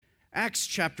Acts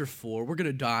chapter 4, we're going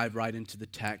to dive right into the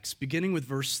text, beginning with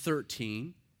verse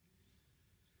 13.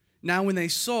 Now, when they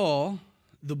saw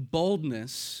the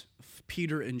boldness of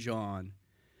Peter and John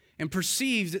and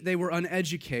perceived that they were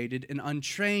uneducated and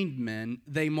untrained men,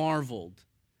 they marveled.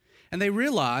 And they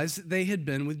realized that they had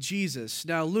been with Jesus.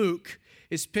 Now, Luke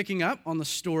is picking up on the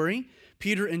story.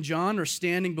 Peter and John are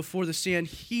standing before the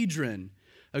Sanhedrin,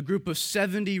 a group of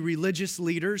 70 religious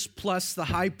leaders plus the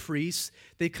high priest.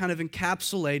 They kind of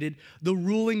encapsulated the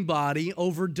ruling body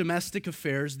over domestic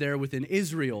affairs there within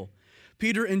Israel.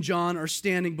 Peter and John are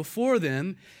standing before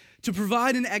them to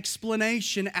provide an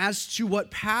explanation as to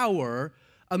what power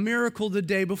a miracle the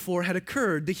day before had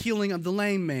occurred, the healing of the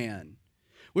lame man.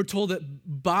 We're told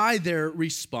that by their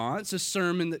response, a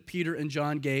sermon that Peter and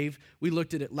John gave, we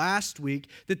looked at it last week,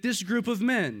 that this group of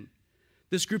men,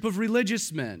 this group of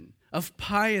religious men, of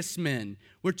pious men,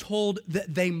 we're told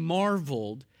that they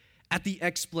marveled at the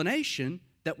explanation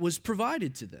that was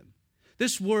provided to them.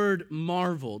 This word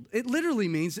marveled, it literally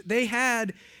means that they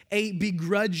had a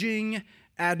begrudging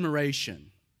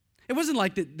admiration. It wasn't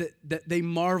like that they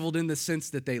marveled in the sense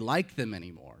that they liked them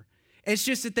anymore. It's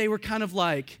just that they were kind of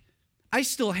like, I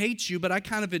still hate you, but I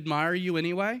kind of admire you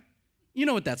anyway. You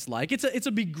know what that's like. It's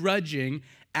a begrudging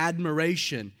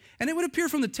admiration. And it would appear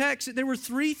from the text that there were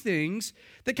three things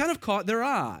that kind of caught their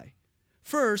eye.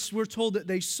 First, we're told that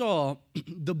they saw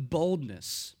the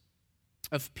boldness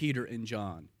of Peter and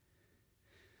John.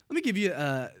 Let me give you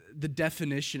the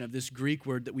definition of this Greek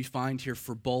word that we find here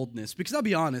for boldness, because I'll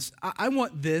be honest, I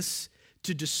want this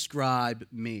to describe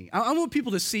me. I want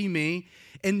people to see me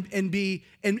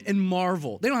and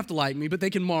marvel. They don't have to like me, but they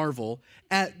can marvel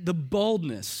at the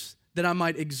boldness that I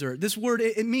might exert. This word,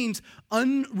 it means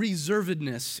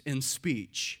unreservedness in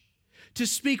speech. To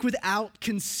speak without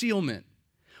concealment,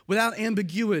 without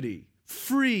ambiguity,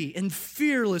 free and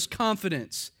fearless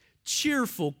confidence,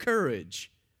 cheerful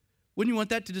courage. Wouldn't you want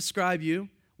that to describe you?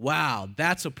 Wow,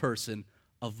 that's a person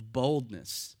of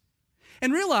boldness.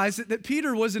 And realize that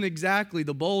Peter wasn't exactly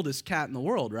the boldest cat in the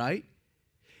world, right?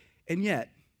 And yet,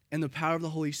 in the power of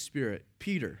the Holy Spirit,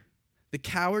 Peter, the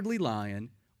cowardly lion,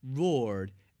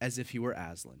 roared as if he were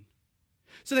Aslan.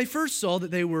 So they first saw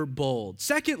that they were bold.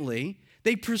 Secondly,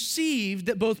 they perceived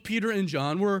that both Peter and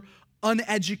John were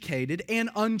uneducated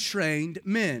and untrained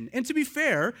men. And to be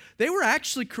fair, they were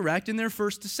actually correct in their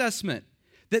first assessment,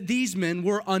 that these men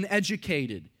were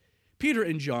uneducated. Peter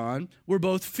and John were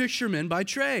both fishermen by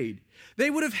trade. They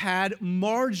would have had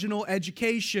marginal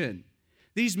education.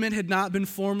 These men had not been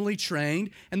formally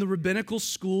trained in the rabbinical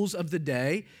schools of the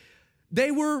day. They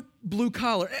were blue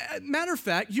collar. Matter of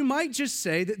fact, you might just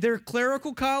say that their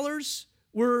clerical collars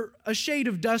were a shade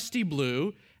of dusty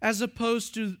blue as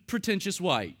opposed to pretentious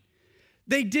white.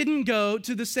 They didn't go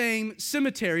to the same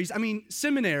seminaries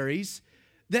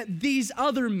that these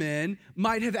other men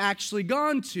might have actually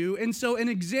gone to. And so in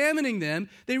examining them,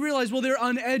 they realized, well, they're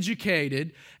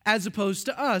uneducated as opposed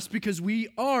to us because we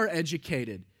are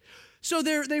educated. So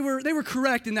they were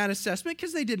correct in that assessment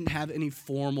because they didn't have any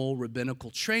formal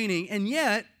rabbinical training. And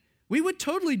yet, we would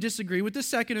totally disagree with the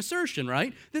second assertion,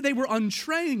 right? That they were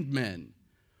untrained men.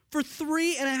 For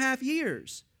 3.5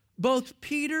 years, both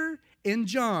Peter and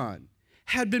John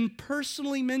had been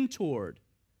personally mentored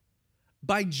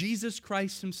by Jesus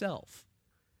Christ himself.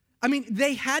 I mean,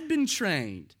 they had been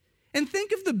trained. And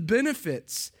think of the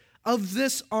benefits of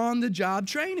this on-the-job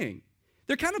training.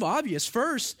 They're kind of obvious.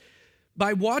 First,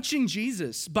 by watching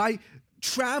Jesus, by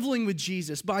traveling with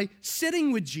Jesus, by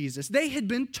sitting with Jesus, they had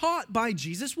been taught by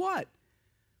Jesus what?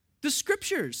 The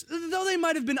scriptures. Though they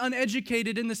might have been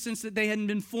uneducated in the sense that they hadn't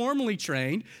been formally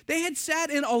trained, they had sat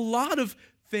in a lot of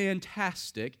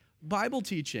fantastic Bible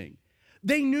teaching.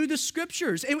 They knew the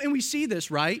scriptures. And we see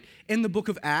this, right, in the book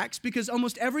of Acts, because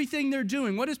almost everything they're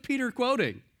doing, what is Peter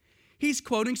quoting? He's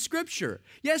quoting scripture.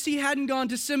 Yes, he hadn't gone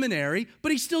to seminary,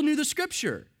 but he still knew the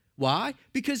scripture. Why?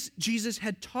 Because Jesus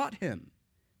had taught him,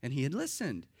 and he had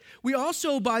listened. We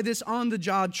also, by this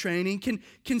on-the-job training,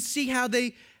 can see how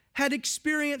they had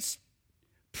experienced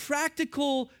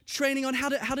practical training on how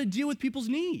to deal with people's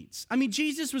needs. I mean,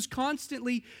 Jesus was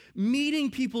constantly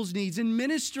meeting people's needs and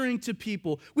ministering to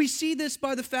people. We see this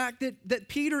by the fact that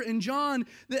Peter and John,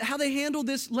 how they handled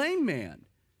this lame man.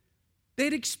 They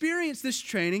had experienced this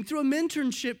training through a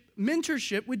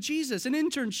mentorship with Jesus, an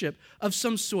internship of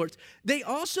some sort. They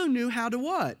also knew how to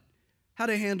what? How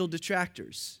to handle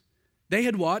detractors. They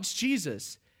had watched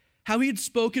Jesus, how he had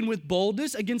spoken with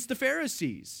boldness against the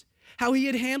Pharisees, how he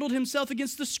had handled himself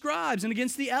against the scribes and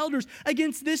against the elders,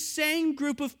 against this same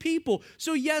group of people.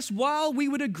 So yes, while we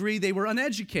would agree they were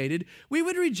uneducated, we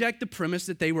would reject the premise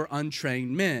that they were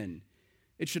untrained men.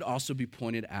 It should also be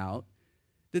pointed out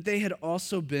that they had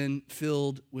also been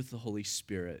filled with the Holy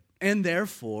Spirit and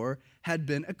therefore had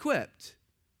been equipped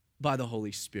by the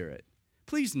Holy Spirit.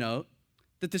 Please note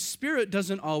that the Spirit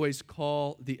doesn't always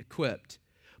call the equipped,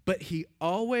 but he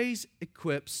always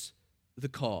equips the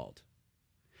called.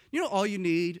 You know all you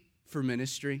need for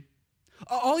ministry?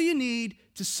 All you need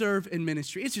to serve in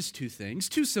ministry, it's just two things,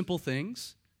 two simple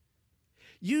things.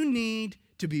 You need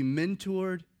to be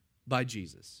mentored by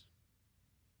Jesus.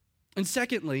 And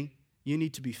secondly, you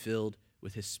need to be filled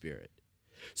with his Spirit.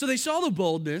 So they saw the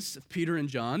boldness of Peter and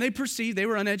John. They perceived they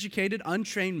were uneducated,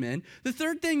 untrained men. The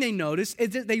third thing they noticed is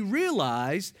that they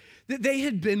realized that they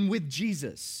had been with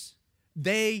Jesus.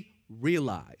 They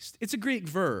realized. It's a Greek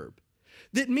verb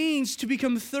that means to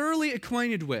become thoroughly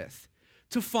acquainted with,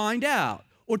 to find out,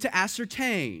 or to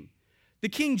ascertain. The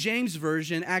King James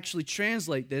Version actually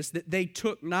translates this, that they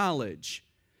took knowledge.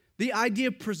 The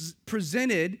idea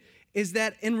presented is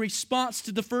that in response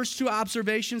to the first two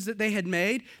observations that they had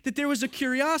made, that there was a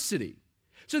curiosity.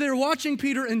 So they're watching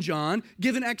Peter and John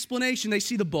give an explanation. They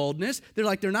see the boldness. They're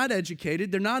like, they're not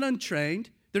educated. They're not untrained.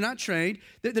 They're not trained.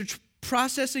 They're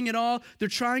processing it all. They're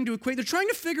trying to equate. They're trying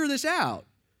to figure this out.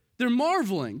 They're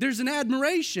marveling. There's an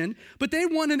admiration, but they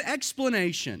want an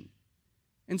explanation.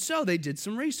 And so they did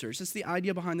some research. That's the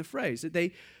idea behind the phrase, that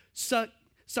they suck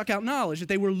out knowledge, that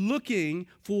they were looking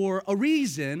for a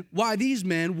reason why these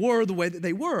men were the way that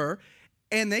they were,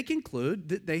 and they conclude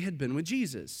that they had been with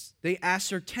Jesus. They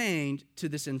ascertained to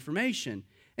this information.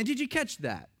 And did you catch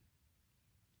that?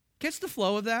 Catch the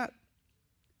flow of that?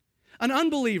 An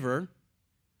unbeliever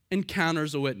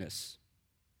encounters a witness.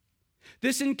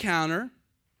 This encounter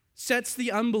sets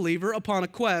the unbeliever upon a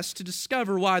quest to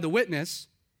discover why the witness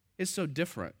is so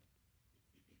different.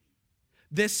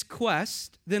 This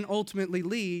quest then ultimately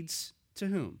leads to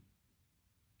whom?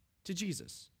 To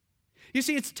Jesus. You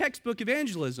see, it's textbook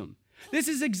evangelism. This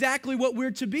is exactly what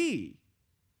we're to be.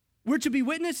 We're to be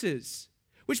witnesses,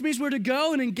 which means we're to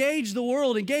go and engage the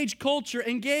world, engage culture,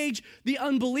 engage the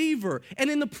unbeliever. And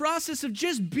in the process of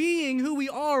just being who we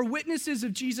are, witnesses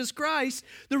of Jesus Christ,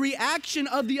 the reaction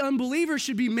of the unbeliever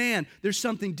should be, man, there's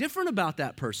something different about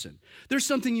that person. There's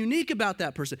something unique about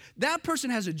that person. That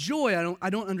person has a joy I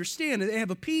don't understand. They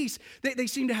have a peace. They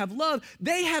seem to have love.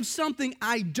 They have something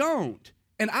I don't.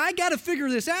 And I got to figure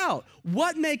this out.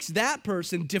 What makes that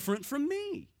person different from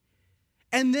me?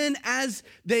 And then as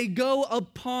they go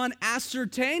upon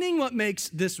ascertaining what makes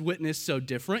this witness so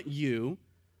different,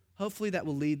 hopefully that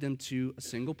will lead them to a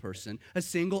single person, a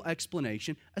single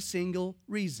explanation, a single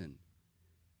reason.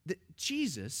 That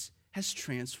Jesus has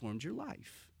transformed your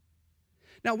life.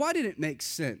 Now, why did it make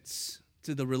sense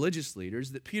to the religious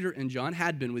leaders that Peter and John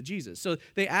had been with Jesus? So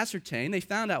they ascertained, they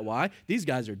found out why. These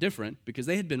guys are different because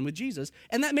they had been with Jesus,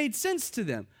 and that made sense to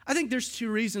them. I think there's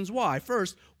two reasons why.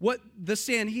 First, what the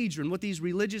Sanhedrin, what these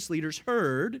religious leaders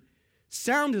heard,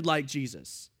 sounded like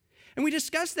Jesus. And we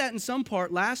discussed that in some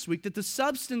part last week, that the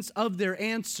substance of their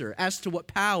answer as to what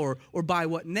power or by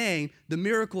what name the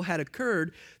miracle had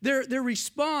occurred, their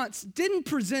response didn't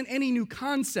present any new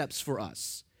concepts for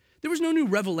us. There was no new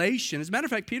revelation. As a matter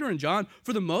of fact, Peter and John,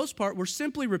 for the most part, were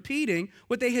simply repeating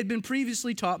what they had been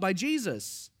previously taught by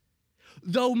Jesus.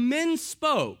 Though men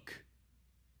spoke,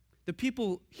 the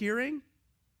people hearing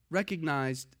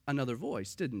recognized another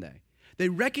voice, didn't they? They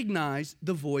recognized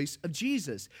the voice of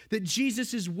Jesus, that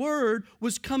Jesus' word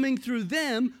was coming through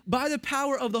them by the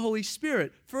power of the Holy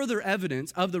Spirit, further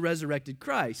evidence of the resurrected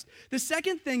Christ. The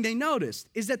second thing they noticed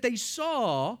is that they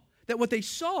saw that what they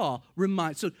saw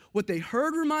so what they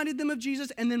heard reminded them of Jesus,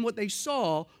 and then what they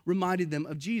saw reminded them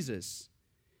of Jesus.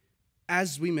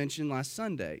 As we mentioned last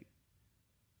Sunday,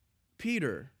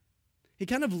 Peter, he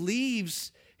kind of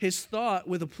leaves his thought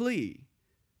with a plea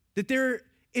that there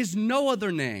is no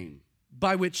other name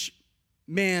by which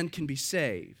man can be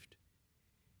saved.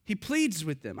 He pleads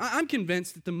with them. I'm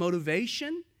convinced that the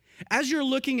motivation, as you're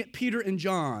looking at Peter and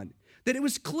John, that it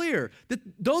was clear that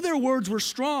though their words were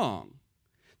strong,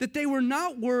 that they were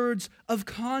not words of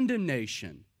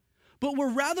condemnation, but were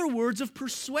rather words of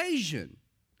persuasion.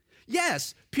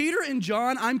 Yes, Peter and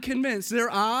John, I'm convinced,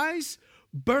 their eyes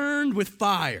burned with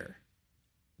fire.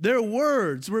 Their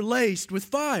words were laced with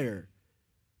fire,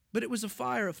 but it was a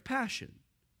fire of passion,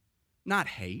 not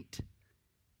hate,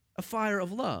 a fire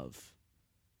of love,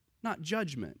 not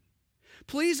judgment.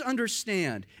 Please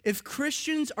understand, if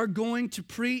Christians are going to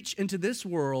preach into this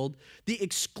world the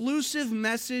exclusive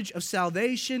message of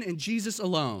salvation in Jesus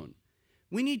alone,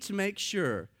 we need to make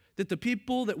sure that the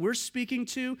people that we're speaking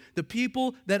to, the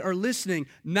people that are listening,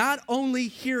 not only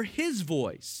hear his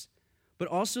voice, but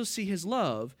also see his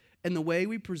love in the way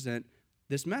we present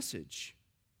this message.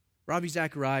 Ravi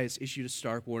Zacharias issued a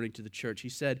stark warning to the church. He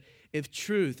said, if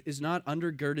truth is not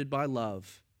undergirded by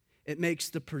love, it makes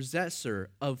the possessor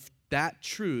of that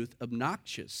truth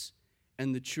obnoxious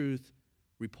and the truth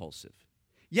repulsive.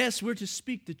 Yes, we're to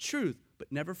speak the truth,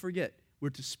 but never forget, we're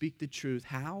to speak the truth.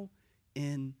 How?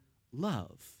 In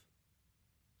love.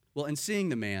 Well, in seeing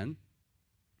the man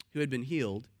who had been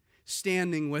healed,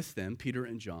 standing with them, Peter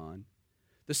and John,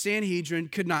 the Sanhedrin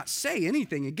could not say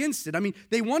anything against it. I mean,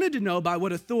 they wanted to know by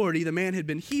what authority the man had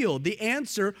been healed. The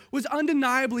answer was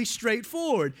undeniably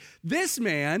straightforward. This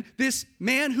man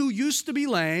who used to be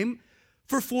lame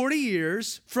for 40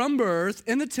 years from birth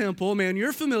in the temple, man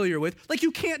you're familiar with, like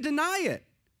you can't deny it.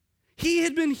 He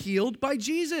had been healed by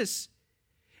Jesus.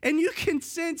 And you can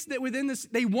sense that within this,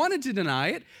 they wanted to deny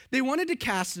it. They wanted to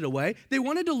cast it away. They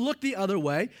wanted to look the other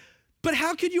way. But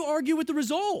how could you argue with the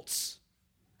results?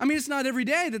 I mean, it's not every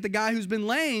day that the guy who's been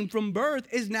lame from birth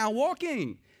is now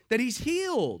walking, that he's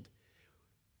healed.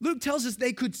 Luke tells us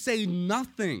they could say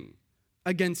nothing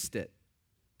against it.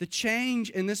 The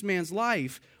change in this man's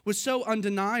life was so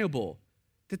undeniable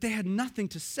that they had nothing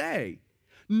to say.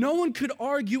 No one could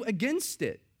argue against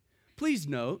it. Please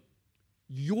note,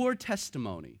 your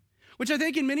testimony, which I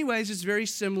think in many ways is very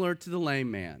similar to the lame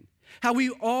man. How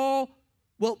we all,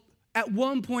 at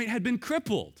one point had been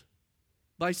crippled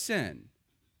by sin.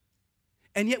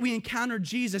 And yet we encountered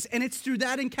Jesus, and it's through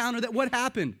that encounter that what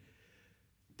happened?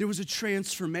 There was a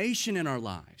transformation in our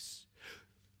lives.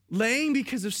 Lame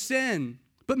because of sin,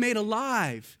 but made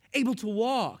alive, able to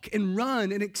walk and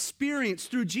run and experience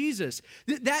through Jesus.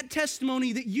 That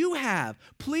testimony that you have,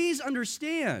 please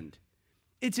understand,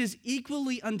 it's as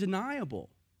equally undeniable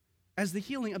as the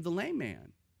healing of the lame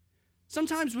man.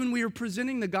 Sometimes when we are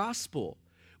presenting the gospel,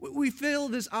 we feel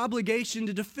this obligation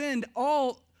to defend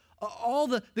all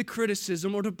the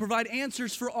criticism or to provide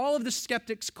answers for all of the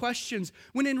skeptics' questions,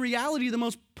 when in reality the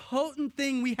most potent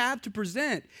thing we have to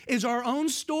present is our own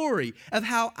story of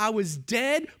how I was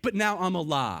dead, but now I'm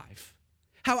alive.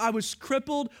 How I was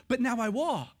crippled, but now I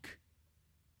walk.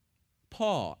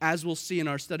 Paul, as we'll see in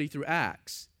our study through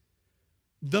Acts,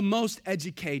 the most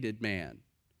educated man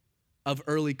of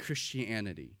early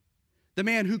Christianity, the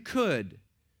man who could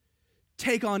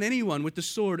take on anyone with the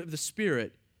sword of the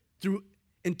Spirit through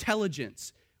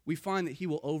intelligence, we find that he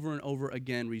will over and over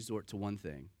again resort to one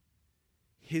thing: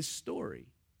 his story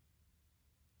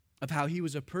of how he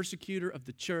was a persecutor of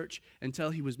the church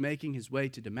until he was making his way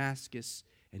to Damascus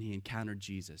and he encountered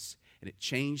Jesus, and it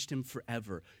changed him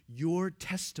forever. Your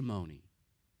testimony,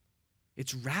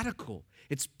 it's radical,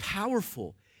 it's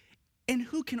powerful, and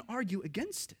who can argue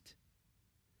against it?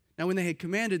 Now, when they had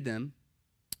commanded them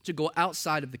to go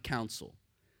outside of the council,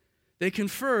 they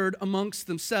conferred amongst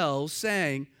themselves,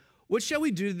 saying, what shall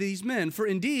we do to these men? For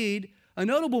indeed, a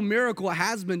notable miracle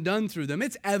has been done through them.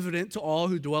 It's evident to all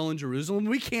who dwell in Jerusalem.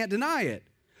 We can't deny it.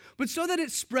 But so that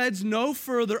it spreads no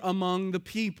further among the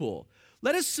people,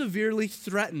 let us severely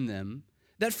threaten them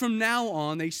that from now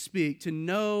on they speak to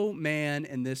no man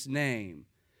in this name.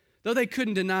 Though they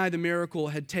couldn't deny the miracle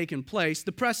had taken place,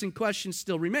 the pressing question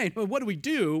still remained. Well, what do we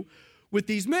do with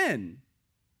these men?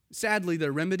 Sadly,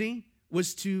 their remedy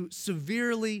was to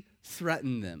severely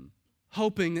threaten them,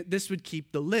 hoping that this would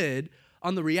keep the lid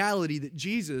on the reality that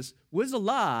Jesus was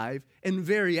alive and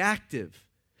very active.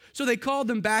 So they called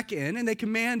them back in, and they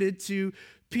commanded to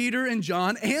Peter and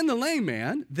John and the lame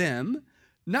man, them,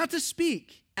 not to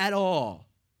speak at all,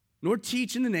 nor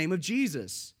teach in the name of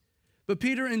Jesus. But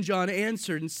Peter and John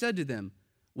answered and said to them,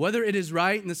 whether it is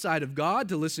right in the sight of God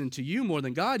to listen to you more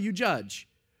than God, you judge.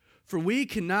 For we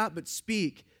cannot but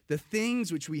speak the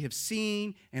things which we have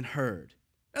seen and heard.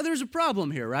 Now there's a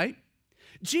problem here, right?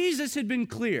 Jesus had been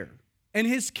clear in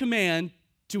his command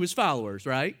to his followers,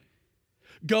 right?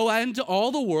 Go out into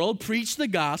all the world, preach the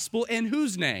gospel in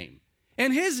whose name?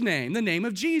 In his name, the name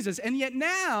of Jesus. And yet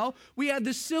now we have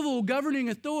the civil governing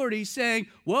authority saying,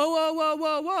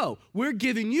 whoa. We're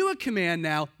giving you a command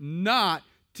now not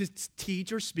to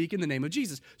teach or speak in the name of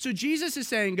Jesus. So Jesus is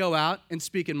saying, go out and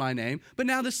speak in my name. But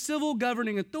now the civil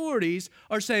governing authorities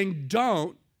are saying,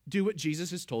 don't do what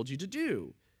Jesus has told you to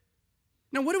do.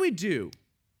 Now, what do we do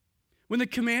when the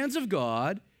commands of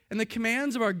God and the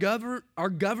commands of our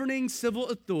governing civil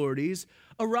authorities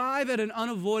arrive at an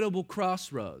unavoidable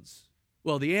crossroads?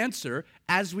 Well, the answer,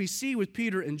 as we see with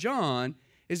Peter and John,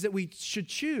 is that we should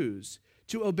choose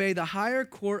to obey the higher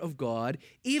court of God,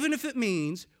 even if it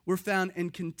means we're found in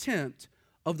contempt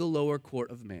of the lower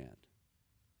court of man.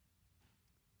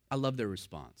 I love their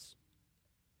response.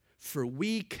 For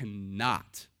we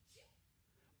cannot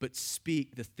but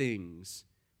speak the things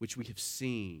which we have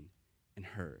seen and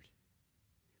heard.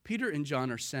 Peter and John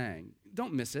are saying,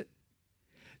 don't miss it.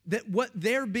 that what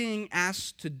they're being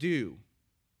asked to do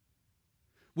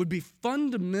would be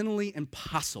fundamentally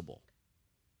impossible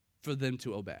for them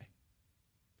to obey.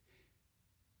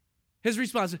 His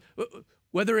response,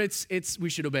 whether it's we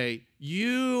should obey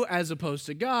you as opposed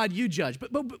to God, you judge.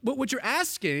 But what you're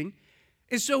asking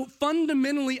is so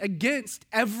fundamentally against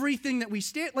everything that we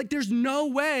stand. Like there's no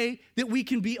way that we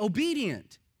can be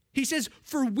obedient. He says,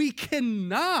 for we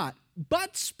cannot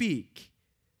but speak.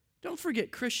 Don't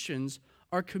forget, Christians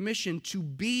are commissioned to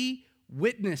be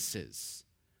witnesses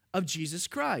of Jesus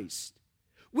Christ,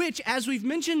 which, as we've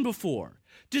mentioned before,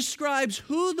 describes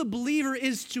who the believer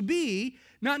is to be,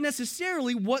 not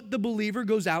necessarily what the believer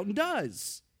goes out and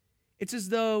does. It's as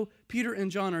though Peter and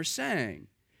John are saying,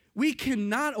 we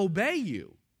cannot obey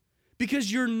you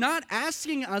because you're not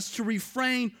asking us to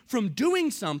refrain from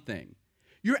doing something.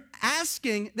 You're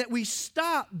asking that we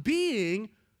stop being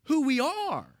who we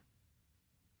are.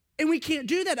 And we can't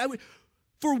do that.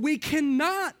 For we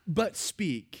cannot but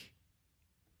speak.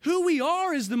 Who we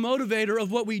are is the motivator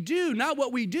of what we do, not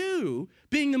what we do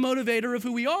being the motivator of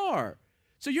who we are.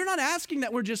 So you're not asking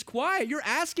that we're just quiet. You're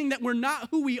asking that we're not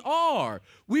who we are.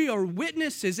 We are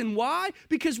witnesses. And why?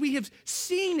 Because we have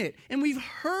seen it and we've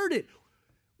heard it.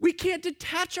 We can't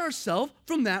detach ourselves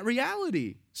from that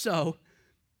reality. So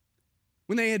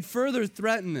when they had further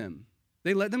threatened them,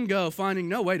 they let them go, finding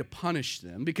no way to punish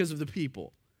them because of the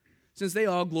people, since they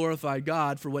all glorified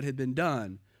God for what had been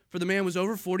done. For the man was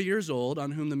over 40 years old,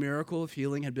 on whom the miracle of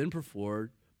healing had been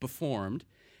performed.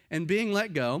 And being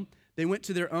let go, they went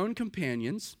to their own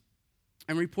companions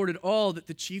and reported all that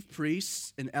the chief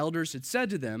priests and elders had said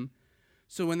to them.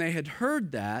 So when they had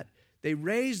heard that, they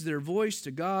raised their voice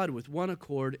to God with one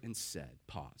accord and said,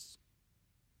 pause.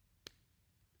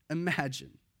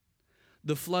 Imagine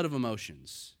the flood of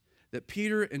emotions that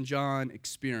Peter and John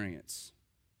experience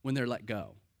when they're let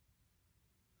go.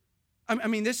 I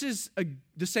mean, this is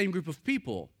the same group of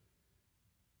people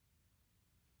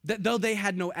that though they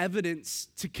had no evidence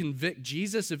to convict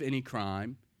Jesus of any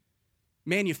crime,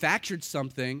 manufactured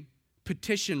something,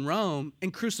 petitioned Rome,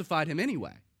 and crucified him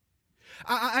anyway.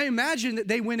 I imagine that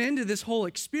they went into this whole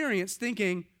experience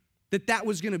thinking that that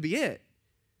was going to be it,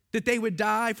 that they would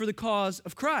die for the cause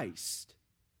of Christ.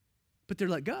 But they're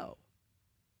let go.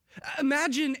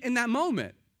 Imagine in that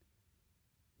moment,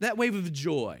 that wave of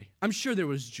joy. I'm sure there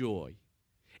was joy.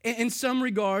 In some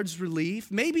regards, relief,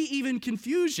 maybe even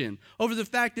confusion over the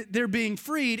fact that they're being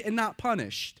freed and not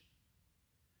punished.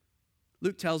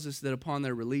 Luke tells us that upon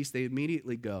their release, they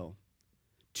immediately go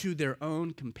to their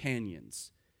own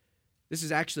companions. This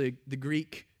is actually the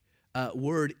Greek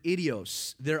word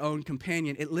idios, their own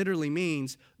companion. It literally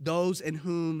means those in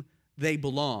whom they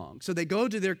belong. So they go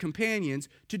to their companions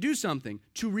to do something,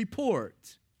 to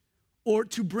report, or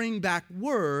to bring back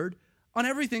word on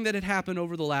everything that had happened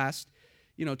over the last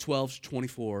 12 to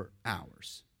 24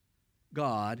 hours.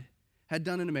 God had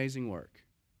done an amazing work.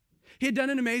 He had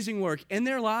done an amazing work in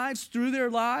their lives, through their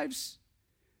lives.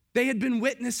 They had been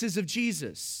witnesses of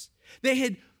Jesus. They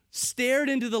had stared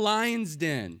into the lion's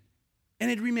den and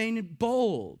had remained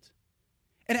bold.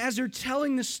 And as they're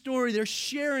telling the story, they're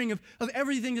sharing of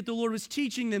everything that the Lord was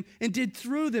teaching them and did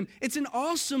through them. It's an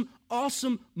awesome,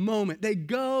 awesome moment. They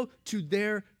go to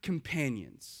their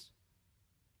companions.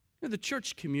 The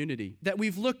church community that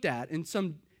we've looked at in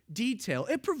some detail,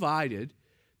 it provided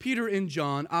Peter and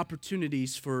John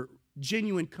opportunities for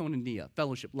genuine koinonia,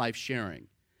 fellowship, life sharing.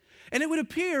 And it would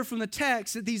appear from the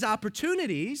text that these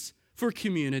opportunities for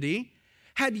community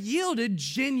had yielded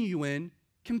genuine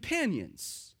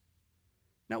companions.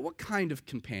 Now, what kind of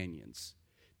companions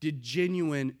did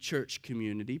genuine church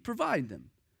community provide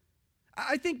them?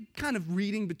 I think kind of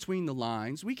reading between the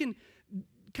lines, we can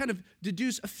kind of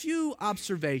deduce a few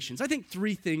observations. I think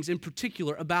three things in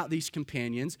particular about these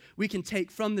companions we can take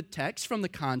from the text, from the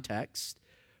context.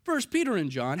 First, Peter and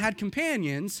John had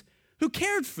companions who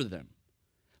cared for them.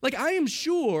 Like, I am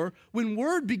sure when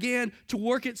word began to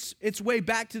work its way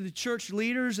back to the church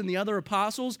leaders and the other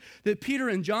apostles that Peter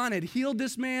and John had healed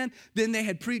this man, then they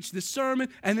had preached this sermon,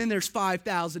 and then there's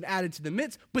 5,000 added to the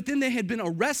midst, but then they had been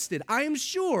arrested. I am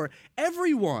sure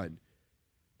everyone,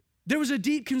 there was a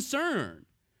deep concern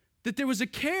that there was a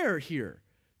care here,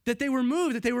 that they were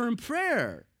moved, that they were in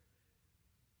prayer.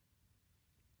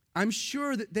 I'm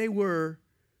sure that they were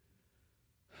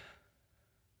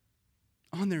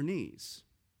on their knees.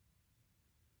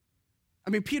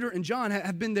 I mean, Peter and John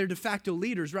have been their de facto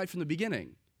leaders right from the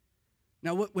beginning.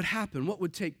 Now, what would happen? What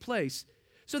would take place?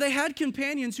 So they had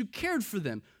companions who cared for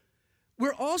them.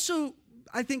 We're also,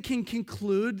 I think, can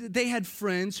conclude that they had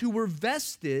friends who were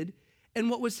vested in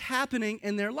what was happening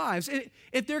in their lives.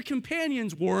 If their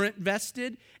companions weren't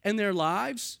vested in their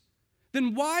lives,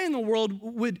 then why in the world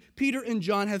would Peter and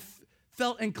John have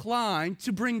felt inclined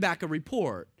to bring back a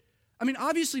report? I mean,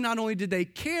 obviously, not only did they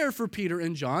care for Peter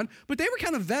and John, but they were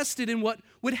kind of vested in what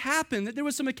would happen, that there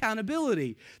was some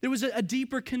accountability. There was a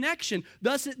deeper connection.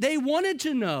 Thus, they wanted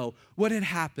to know what had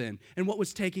happened and what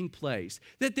was taking place.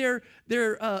 That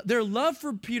their love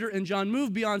for Peter and John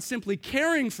moved beyond simply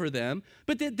caring for them,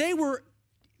 but that they were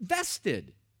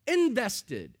invested,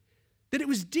 that it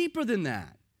was deeper than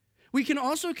that. We can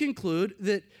also conclude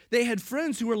that they had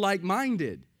friends who were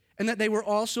like-minded and that they were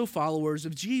also followers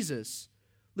of Jesus.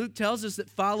 Luke tells us that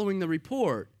following the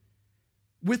report,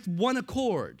 with one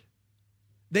accord,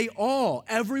 they all,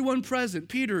 everyone present,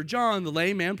 Peter, John, the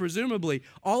lame man, presumably,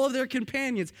 all of their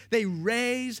companions, they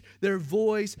raise their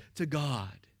voice to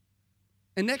God.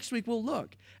 And next week we'll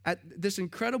look at this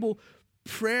incredible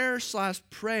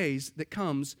prayer/praise that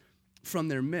comes from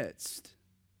their midst.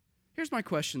 Here's my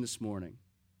question this morning.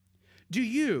 Do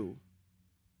you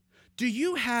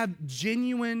have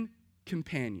genuine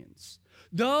companions?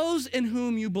 Those in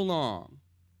whom you belong,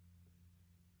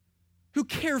 who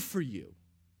care for you,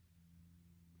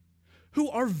 who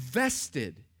are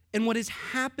vested in what is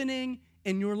happening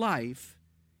in your life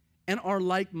and are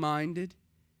like-minded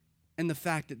in the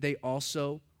fact that they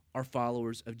also are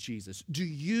followers of Jesus. Do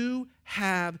you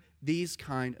have these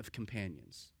kind of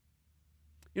companions?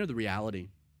 You know, the reality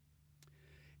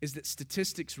is that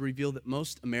statistics reveal that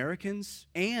most Americans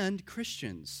and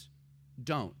Christians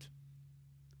don't.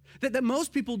 That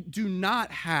most people do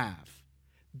not have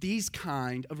these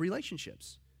kind of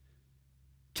relationships.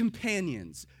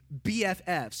 Companions,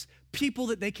 BFFs, people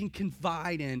that they can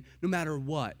confide in no matter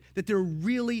what, that they're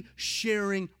really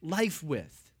sharing life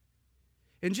with.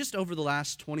 And just over the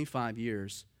last 25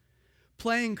 years,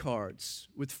 playing cards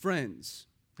with friends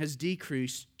has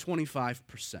decreased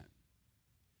 25%.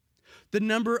 The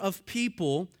number of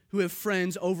people who have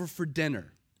friends over for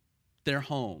dinner, their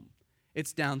home,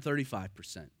 it's down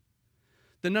 35%.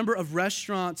 The number of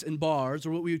restaurants and bars,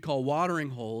 or what we would call watering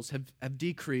holes, have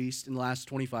decreased in the last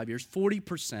 25 years,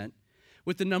 40%,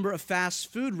 with the number of fast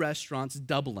food restaurants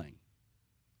doubling.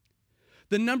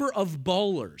 The number of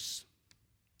bowlers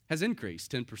has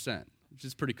increased 10%, which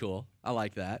is pretty cool. I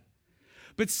like that.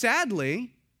 But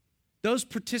sadly, those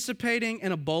participating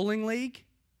in a bowling league,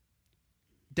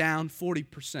 down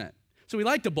 40%. So we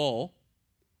like to bowl,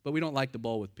 but we don't like to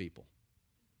bowl with people.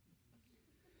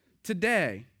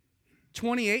 Today,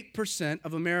 28%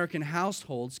 of American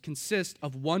households consist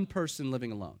of one person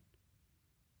living alone.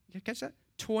 You catch that?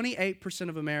 28%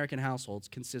 of American households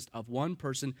consist of one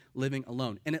person living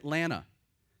alone. In Atlanta,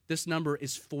 this number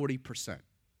is 40%.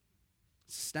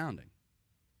 It's astounding.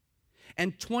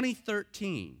 In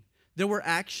 2013, there were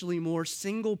actually more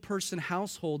single-person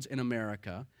households in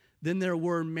America than there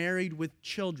were married with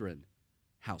children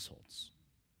households.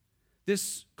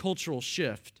 This cultural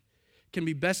shift can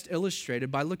be best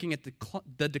illustrated by looking at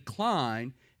the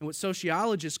decline in what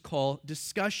sociologists call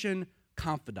discussion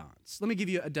confidants. Let me give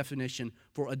you a definition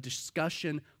for a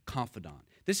discussion confidant.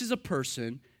 This is a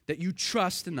person that you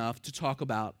trust enough to talk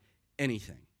about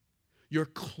anything. Your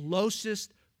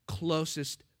closest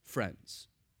friends.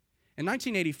 In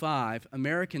 1985,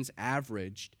 Americans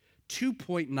averaged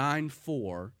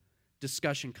 2.94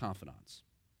 discussion confidants.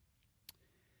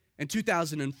 In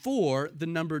 2004, the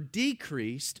number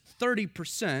decreased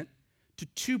 30% to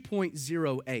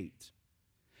 2.08.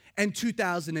 In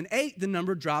 2008, the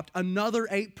number dropped another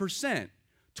 8%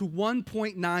 to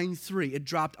 1.93. It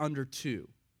dropped under 2.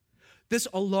 This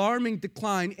alarming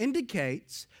decline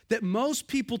indicates that most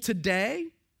people today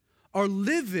are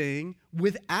living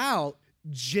without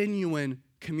genuine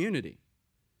community.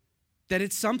 That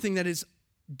it's something that is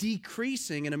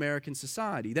decreasing in American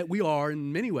society, that we are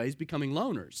in many ways becoming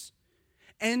loners.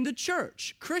 And the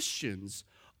church, Christians,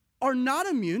 are not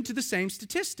immune to the same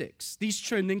statistics, these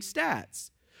trending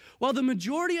stats. While the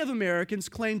majority of Americans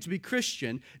claim to be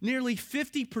Christian, nearly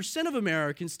 50% of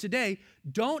Americans today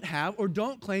don't have or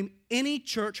don't claim any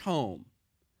church home.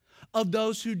 Of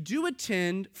those who do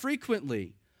attend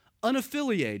frequently,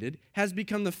 unaffiliated has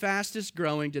become the fastest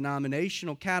growing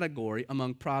denominational category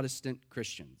among Protestant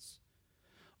Christians.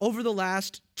 Over the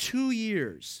last 2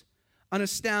 years, an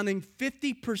astounding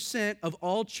 50% of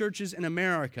all churches in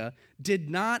America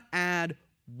did not add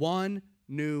one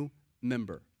new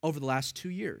member over the last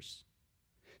 2 years.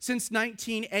 Since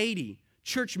 1980,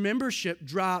 church membership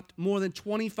dropped more than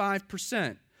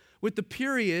 25%, with the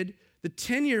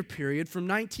 10-year period from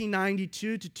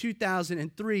 1992 to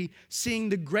 2003 seeing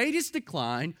the greatest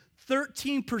decline,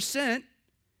 13%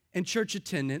 in church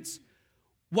attendance,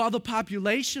 while the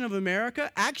population of America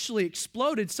actually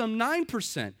exploded some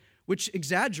 9%, which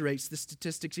exaggerates the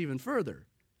statistics even further.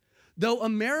 Though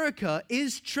America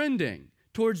is trending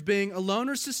towards being a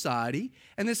loner society,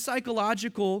 and this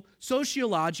psychological,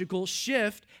 sociological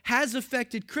shift has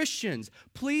affected Christians,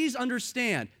 please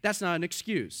understand that's not an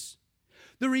excuse.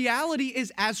 The reality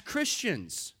is, as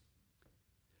Christians,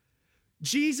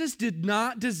 Jesus did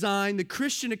not design the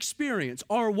Christian experience,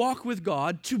 our walk with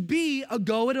God, to be a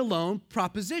go-it-alone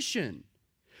proposition.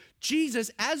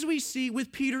 Jesus, as we see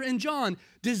with Peter and John,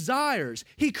 desires,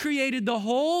 he created the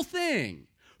whole thing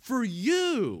for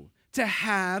you to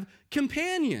have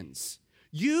companions.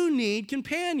 You need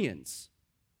companions.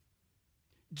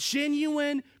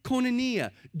 Genuine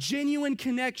koinonia, genuine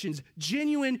connections,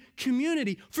 genuine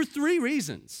community for 3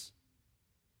 reasons.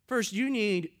 First, you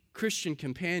need Christian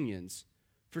companions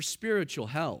for spiritual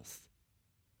health.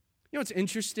 You know, it's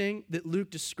interesting that Luke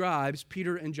describes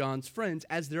Peter and John's friends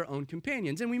as their own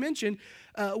companions. And we mentioned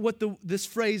what this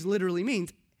phrase literally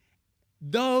means.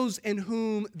 Those in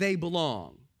whom they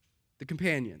belong, the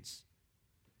companions.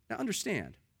 Now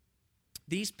understand,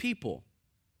 these people,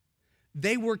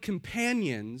 they were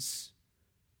companions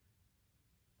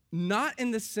not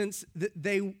in the sense that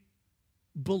they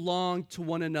belonged to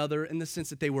one another in the sense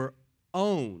that they were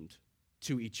owned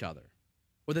to each other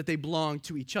or that they belonged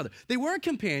to each other. They weren't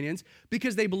companions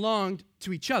because they belonged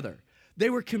to each other. They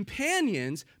were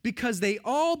companions because they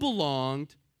all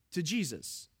belonged to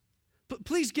Jesus. But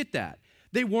please get that.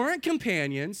 They weren't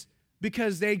companions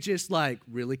because they just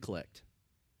really clicked.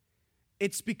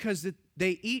 It's because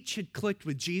they each had clicked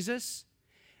with Jesus.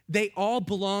 They all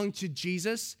belonged to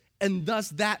Jesus, and thus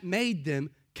that made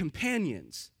them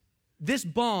companions. This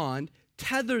bond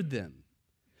tethered them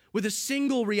with a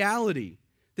single reality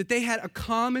that they had a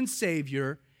common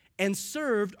Savior and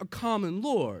served a common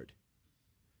Lord.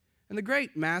 And the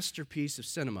great masterpiece of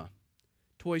cinema,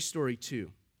 Toy Story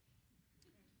 2,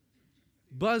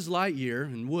 Buzz Lightyear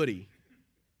and Woody,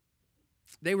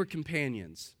 they were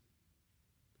companions.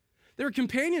 They were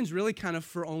companions really kind of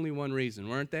for only one reason,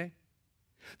 weren't they?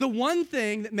 The one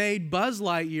thing that made Buzz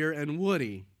Lightyear and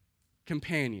Woody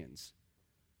companions,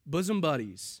 bosom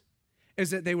buddies,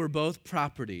 is that they were both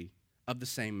property of the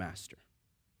same master.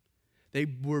 They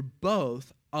were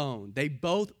both owned. They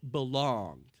both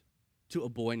belonged to a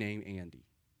boy named Andy.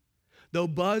 Though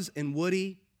Buzz and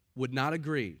Woody would not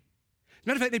agree. As a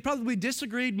matter of fact, they probably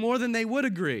disagreed more than they would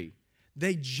agree.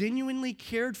 They genuinely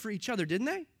cared for each other, didn't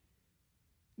they?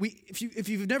 If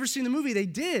you've never seen the movie, they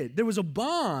did. There was a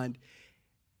bond,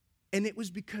 and it was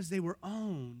because they were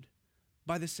owned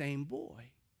by the same boy.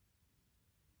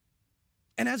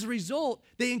 And as a result,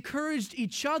 they encouraged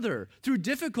each other through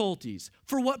difficulties.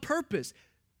 For what purpose?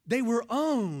 They were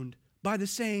owned by the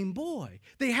same boy.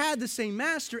 They had the same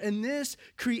master, and this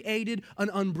created an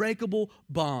unbreakable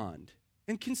bond.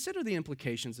 And consider the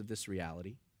implications of this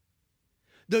reality.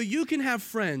 Though you can have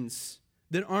friends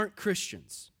that aren't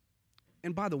Christians,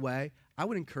 and by the way, I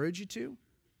would encourage you to.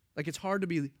 It's hard to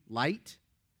be light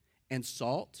and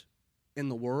salt in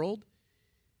the world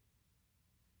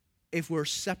if we're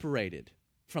separated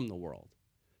from the world.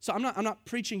 So I'm not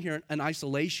preaching here an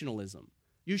isolationism.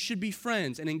 You should be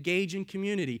friends and engage in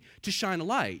community to shine a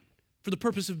light for the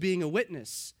purpose of being a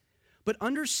witness. But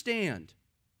understand,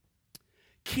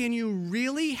 can you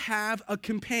really have a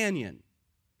companion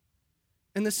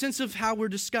in the sense of how we're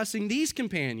discussing these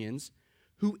companions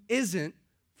who isn't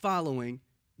following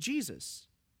Jesus?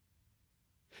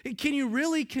 Can you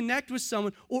really connect with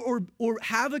someone or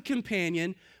have a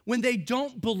companion when they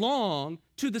don't belong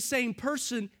to the same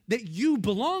person that you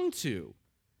belong to?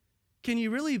 Can you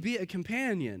really be a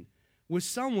companion with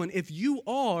someone if you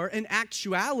are in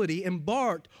actuality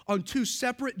embarked on 2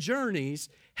 separate journeys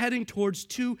heading towards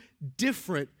 2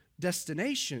 different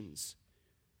destinations?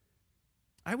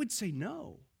 I would say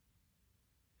no.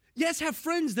 Yes, have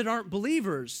friends that aren't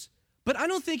believers, but I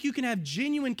don't think you can have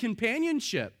genuine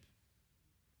companionship.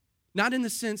 Not in the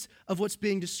sense of what's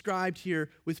being described here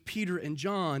with Peter and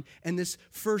John and this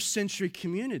first century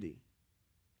community.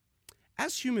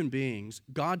 As human beings,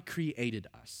 God created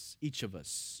us, each of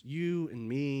us, you and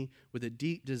me, with a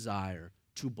deep desire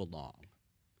to belong.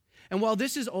 And while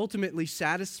this is ultimately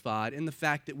satisfied in the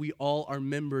fact that we all are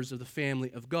members of the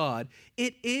family of God,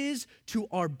 it is to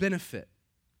our benefit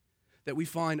that we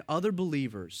find other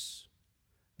believers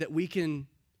that we can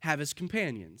have as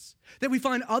companions, that we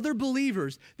find other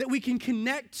believers that we can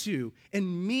connect to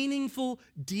in meaningful,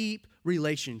 deep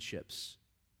relationships.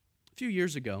 A few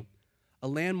years ago, a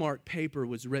landmark paper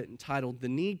was written titled "The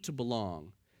Need to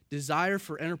Belong, Desire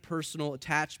for Interpersonal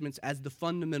Attachments as the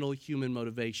Fundamental Human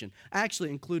Motivation." I actually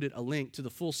included a link to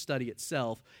the full study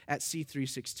itself at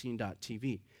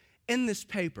c316.tv. In this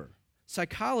paper,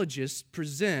 psychologists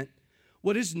present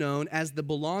what is known as the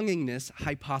belongingness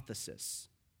hypothesis.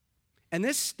 And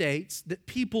this states that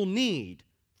people need,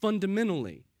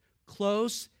 fundamentally,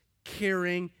 close,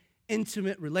 caring,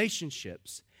 intimate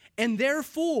relationships, and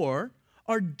therefore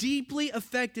are deeply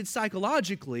affected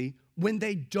psychologically when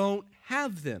they don't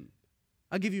have them.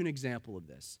 I'll give you an example of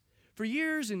this. For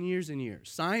years and years and years,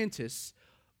 scientists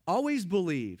always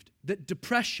believed that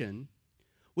depression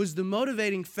was the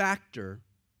motivating factor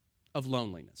of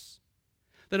loneliness.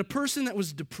 That a person that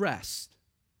was depressed,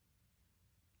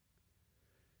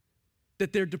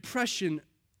 that their depression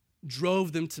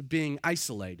drove them to being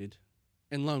isolated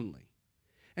and lonely.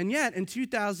 And yet, in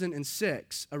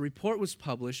 2006, a report was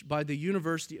published by the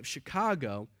University of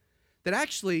Chicago that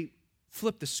actually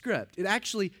flipped the script. It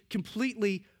actually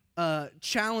completely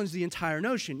challenged the entire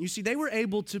notion. You see, they were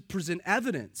able to present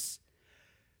evidence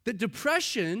that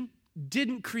depression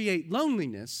didn't create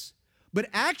loneliness, but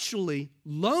actually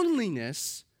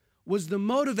loneliness was the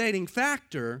motivating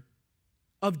factor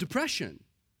of depression.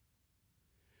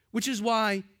 Which is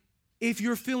why if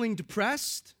you're feeling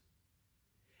depressed,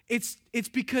 it's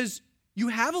because you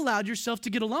have allowed yourself to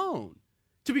get alone,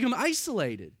 to become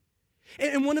isolated.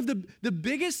 And one of the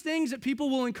biggest things that people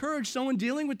will encourage someone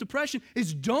dealing with depression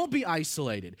is don't be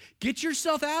isolated. Get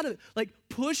yourself out of it. Like,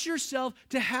 push yourself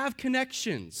to have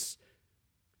connections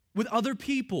with other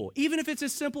people. Even if it's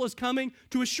as simple as coming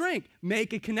to a shrink,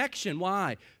 make a connection.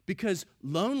 Why? Because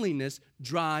loneliness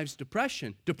drives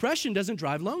depression. Depression doesn't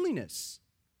drive loneliness.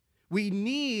 We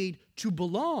need to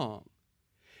belong.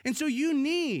 And so you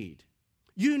need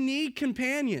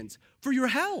companions for your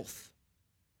health.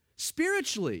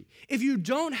 Spiritually, if you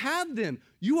don't have them,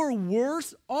 you are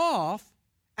worse off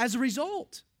as a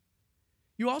result.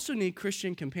 You also need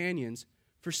Christian companions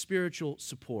for spiritual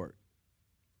support.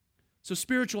 So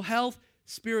spiritual health,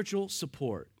 spiritual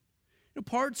support.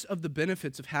 Parts of the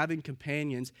benefits of having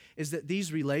companions is that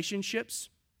these relationships,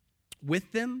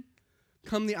 with them,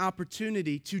 come the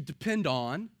opportunity to depend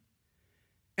on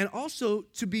and also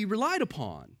to be relied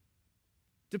upon,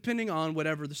 depending on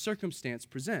whatever the circumstance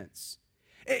presents.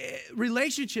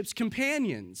 Relationships,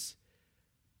 companions,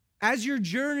 as you're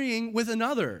journeying with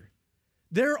another,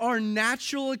 there are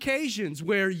natural occasions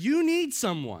where you need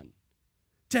someone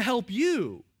to help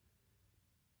you.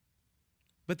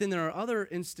 But then there are other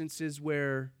instances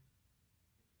where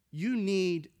you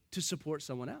need to support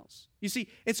someone else. You see,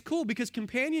 it's cool because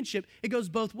companionship, it goes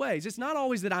both ways. It's not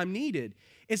always that I'm needed.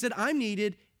 It's that I'm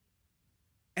needed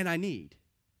and I need.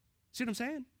 See what I'm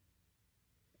saying?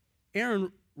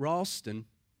 Aaron Ralston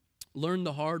learned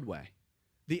the hard way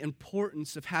the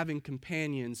importance of having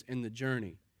companions in the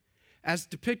journey. As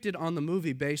depicted on the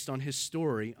movie based on his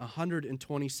story,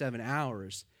 127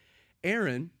 Hours,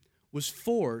 Aaron was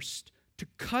forced to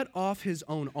cut off his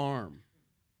own arm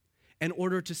in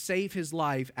order to save his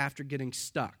life after getting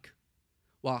stuck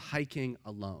while hiking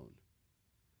alone.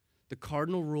 The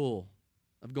cardinal rule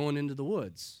of going into the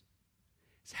woods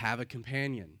is have a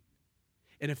companion.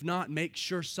 And if not, make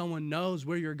sure someone knows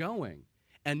where you're going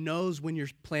and knows when you're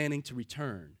planning to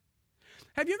return.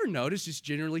 Have you ever noticed, just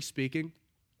generally speaking,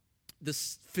 the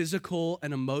physical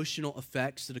and emotional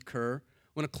effects that occur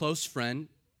when a close friend,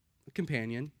 a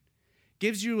companion,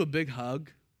 gives you a big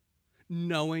hug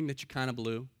knowing that you kind of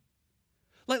blew?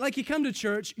 Like you come to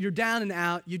church, you're down and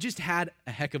out, you just had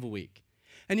a heck of a week.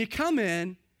 And you come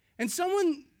in, and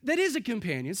someone that is a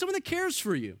companion, someone that cares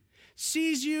for you,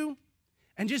 sees you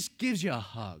and just gives you a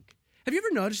hug. Have you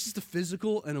ever noticed just the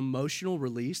physical and emotional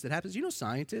release that happens? You know,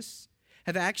 scientists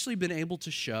have actually been able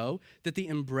to show that the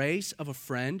embrace of a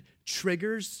friend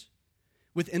triggers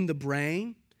within the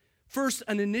brain, first,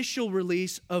 an initial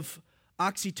release of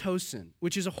oxytocin,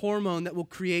 which is a hormone that will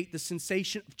create the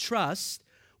sensation of trust,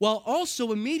 while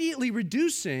also immediately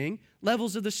reducing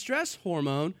levels of the stress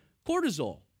hormone,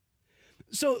 cortisol.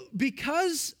 So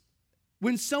because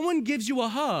when someone gives you a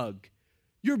hug,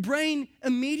 your brain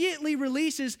immediately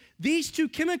releases these two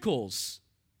chemicals.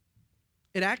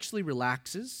 It actually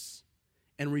relaxes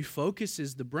and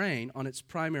refocuses the brain on its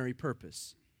primary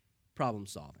purpose, problem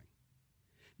solving.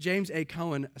 James A.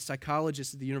 Cohen, a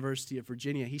psychologist at the University of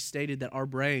Virginia, he stated that our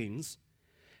brains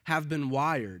have been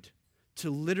wired to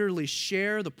literally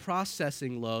share the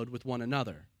processing load with one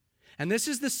another. And this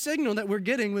is the signal that we're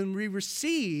getting when we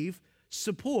receive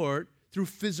support through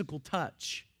physical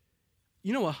touch.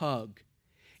 You know, a hug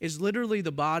is literally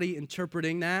the body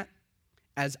interpreting that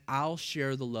as I'll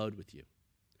share the load with you.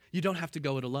 You don't have to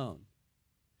go it alone.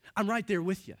 I'm right there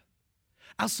with you.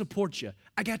 I'll support you.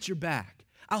 I got your back.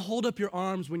 I'll hold up your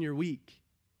arms when you're weak.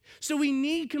 So we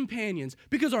need companions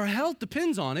because our health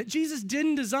depends on it. Jesus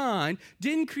didn't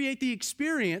create the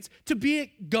experience to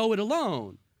go it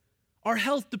alone. Our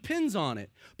health depends on it.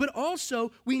 But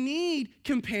also, we need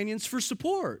companions for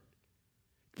support.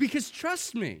 Because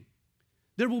trust me,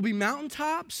 there will be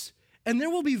mountaintops and there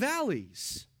will be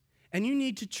valleys. And you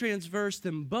need to traverse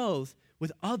them both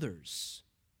with others.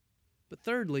 But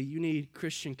thirdly, you need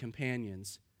Christian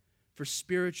companions for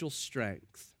spiritual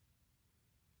strength.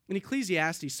 In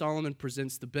Ecclesiastes, Solomon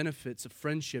presents the benefits of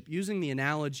friendship using the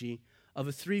analogy of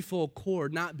a threefold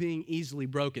cord not being easily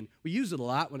broken. We use it a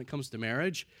lot when it comes to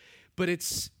marriage, but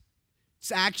it's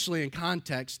actually in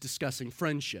context discussing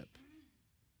friendship.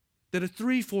 That a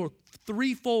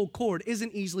threefold cord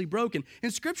isn't easily broken.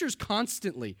 And Scripture is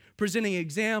constantly presenting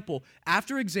example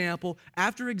after example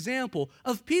after example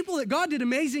of people that God did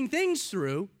amazing things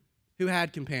through who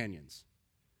had companions,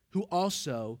 who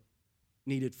also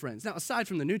needed friends. Now, aside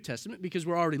from the New Testament, because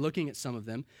we're already looking at some of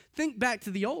them, think back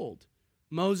to the Old.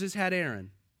 Moses had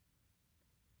Aaron.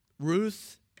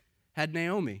 Ruth had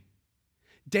Naomi.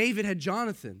 David had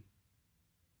Jonathan.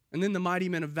 And then the mighty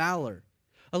men of valor.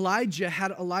 Elijah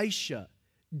had Elisha.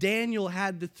 Daniel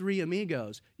had the three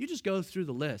amigos. You just go through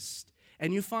the list,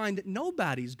 and you find that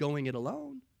nobody's going it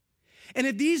alone. And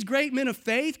if these great men of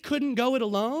faith couldn't go it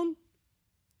alone,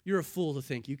 you're a fool to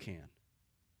think you can.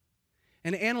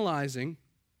 And analyzing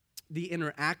the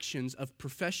interactions of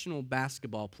professional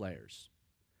basketball players,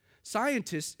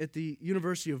 scientists at the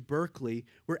University of Berkeley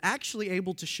were actually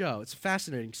able to show, it's a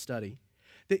fascinating study,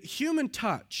 that human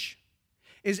touch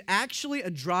is actually a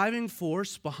driving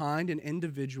force behind an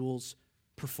individual's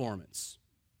performance.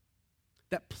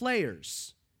 That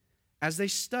players, as they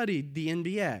studied the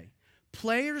NBA,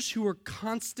 players who are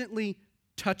constantly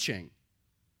touching,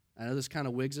 I know this kind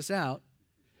of wigs us out,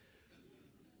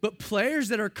 but players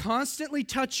that are constantly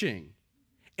touching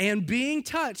and being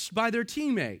touched by their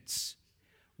teammates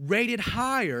rated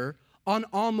higher on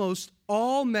almost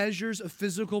all measures of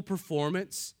physical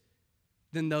performance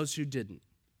than those who didn't.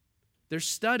 Their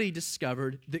study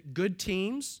discovered that good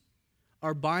teams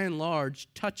are by and large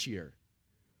touchier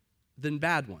than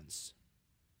bad ones.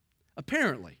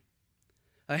 Apparently,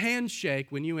 a handshake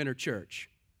when you enter church,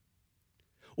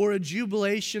 or a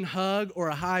jubilation hug or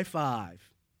a high five,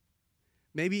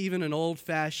 maybe even an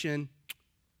old-fashioned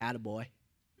attaboy,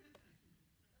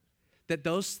 that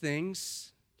those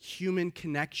things, human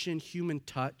connection, human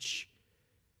touch,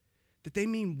 that they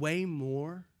mean way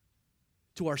more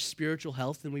to our spiritual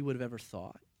health than we would have ever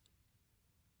thought.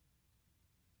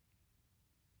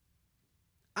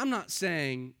 I'm not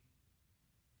saying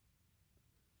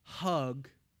hug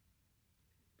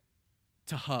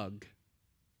to hug,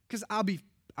 because I'll be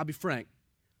frank,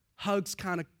 hugs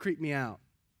kind of creep me out.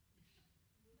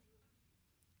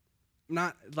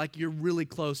 Not like you're really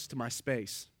close to my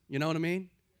space, you know what I mean?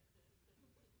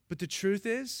 But the truth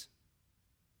is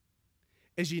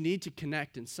you need to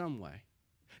connect in some way.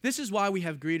 This is why we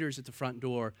have greeters at the front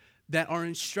door that are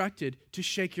instructed to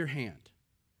shake your hand.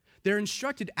 They're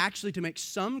instructed actually to make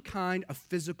some kind of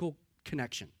physical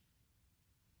connection.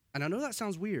 And I know that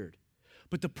sounds weird,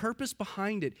 but the purpose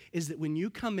behind it is that when you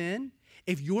come in,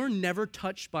 if you're never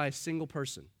touched by a single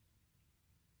person,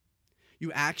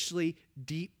 you actually,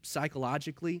 deep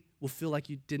psychologically, will feel like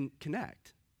you didn't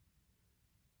connect.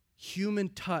 Human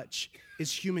touch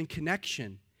is human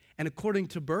connection, and according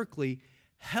to Berkeley,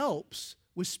 helps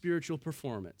with spiritual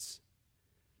performance.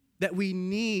 That we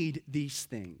need these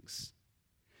things.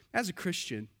 As a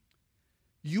Christian,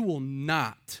 you will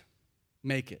not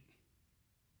make it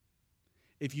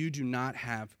if you do not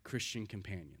have Christian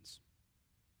companions.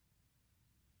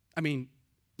 I mean,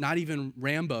 not even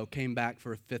Rambo came back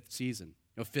for a fifth season,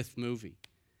 a fifth movie.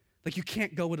 Like, you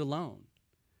can't go it alone.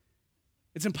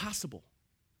 It's impossible.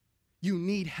 You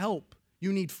need help.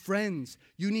 You need friends.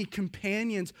 You need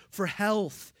companions for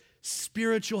health,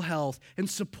 spiritual health, and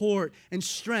support and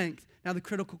strength. Now, the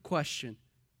critical question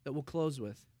that we'll close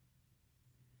with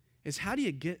is, how do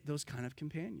you get those kind of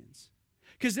companions?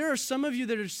 Because there are some of you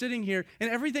that are sitting here,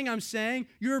 and everything I'm saying,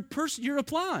 you're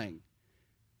applying.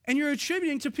 And you're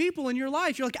attributing to people in your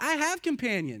life. You're like, I have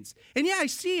companions. And yeah, I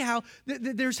see how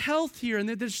there's health here and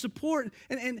that there's support.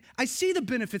 And I see the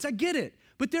benefits. I get it.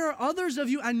 But there are others of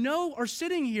you I know are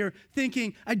sitting here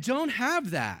thinking, I don't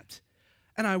have that.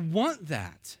 And I want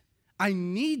that. I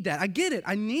need that. I get it.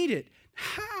 I need it.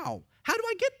 How? How do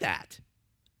I get that?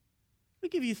 Let me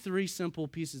give you 3 simple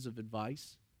pieces of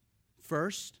advice.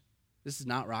 First, this is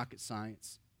not rocket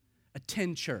science.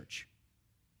 Attend church.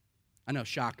 I know,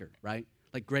 shocker, right?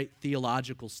 Like, great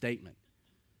theological statement.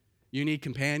 You need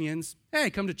companions? Hey,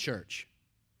 come to church.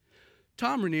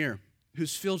 Tom Rainier,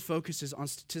 whose field focuses on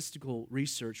statistical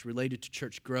research related to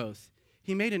church growth,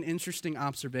 he made an interesting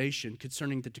observation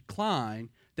concerning the decline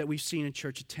that we've seen in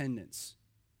church attendance.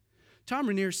 Tom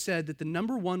Rainier said that the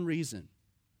number one reason,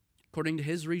 according to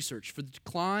his research, for the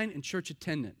decline in church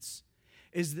attendance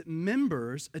is that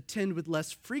members attend with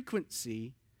less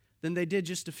frequency than they did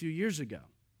just a few years ago.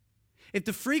 If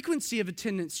the frequency of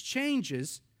attendance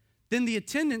changes, then the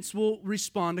attendance will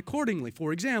respond accordingly.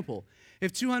 For example,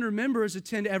 if 200 members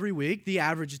attend every week, the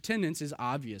average attendance is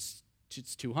obvious.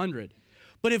 It's 200.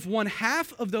 But if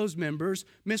 1/2 of those members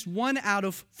miss 1 out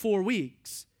of 4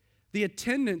 weeks, the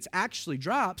attendance actually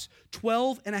drops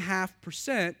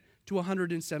 12.5% to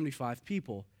 175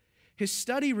 people. His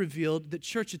study revealed that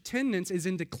church attendance is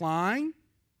in decline,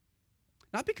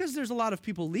 not because there's a lot of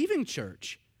people leaving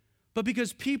church, but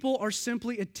because people are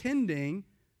simply attending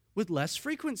with less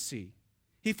frequency.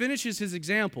 He finishes his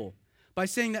example by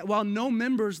saying that while no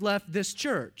members left this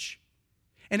church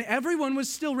and everyone was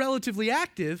still relatively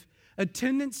active,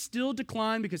 attendance still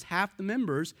declined because half the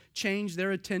members changed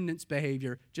their attendance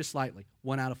behavior just slightly,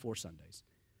 1 out of 4 Sundays.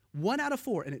 1 out of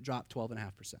 4, and it dropped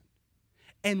 12.5%.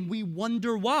 And we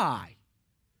wonder why.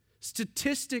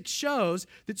 Statistics shows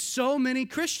that so many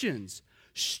Christians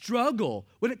struggle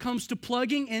when it comes to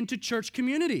plugging into church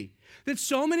community, that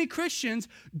so many Christians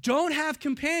don't have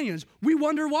companions. We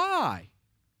wonder why.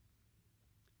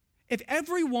 If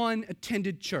everyone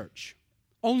attended church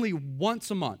only once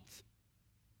a month,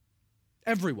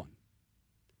 everyone,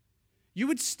 you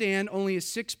would stand only a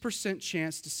 6%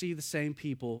 chance to see the same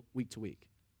people week to week.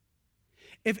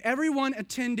 If everyone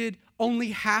attended only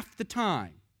half the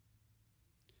time,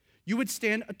 you would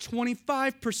stand a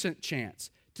 25% chance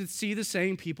to see the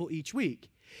same people each week.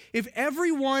 If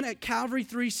everyone at Calvary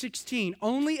 316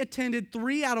 only attended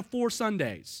 3 out of 4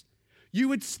 Sundays, you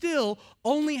would still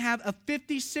only have a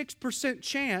 56%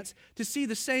 chance to see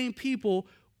the same people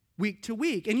week to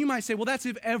week. And you might say, well, that's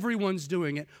if everyone's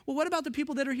doing it. Well, what about the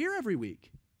people that are here every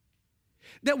week,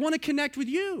 that want to connect with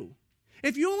you?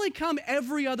 If you only come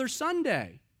every other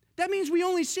Sunday, that means we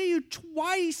only see you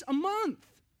twice a month.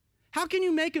 How can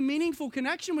you make a meaningful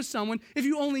connection with someone if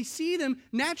you only see them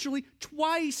naturally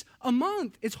twice a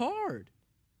month? It's hard.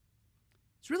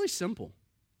 It's really simple.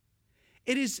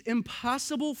 It is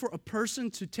impossible for a person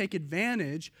to take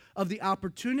advantage of the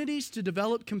opportunities to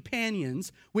develop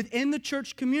companions within the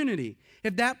church community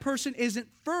if that person isn't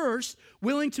first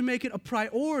willing to make it a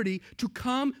priority to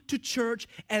come to church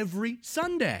every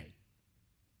Sunday.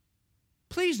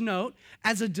 Please note,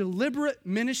 as a deliberate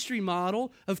ministry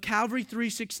model of Calvary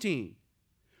 316,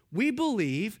 we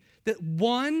believe that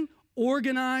one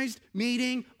organized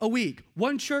meeting a week,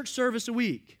 one church service a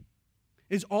week,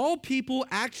 is all people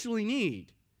actually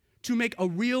need to make a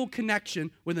real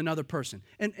connection with another person.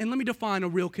 And let me define a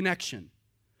real connection.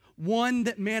 One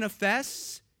that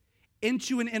manifests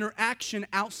into an interaction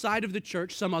outside of the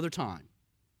church some other time.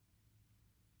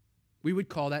 We would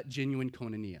call that genuine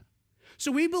koinonia.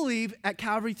 So we believe at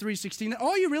Calvary 316 that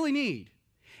all you really need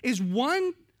is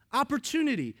one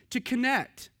opportunity to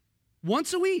connect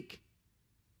once a week,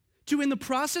 to, in the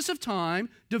process of time,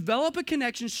 develop a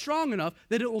connection strong enough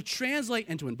that it will translate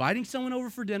into inviting someone over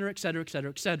for dinner, et cetera, et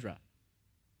cetera, et cetera.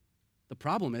 The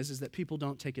problem is that people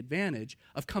don't take advantage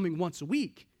of coming once a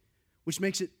week, which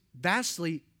makes it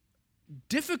vastly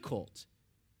difficult.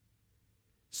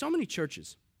 So many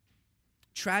churches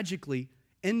tragically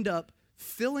end up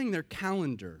filling their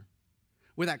calendar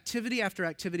with activity after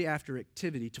activity after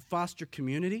activity to foster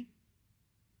community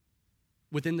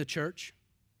within the church,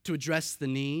 to address the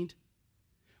need,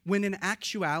 when in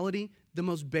actuality, the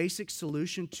most basic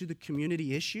solution to the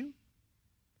community issue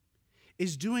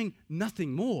is doing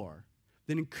nothing more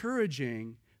than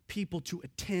encouraging people to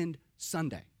attend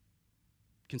Sunday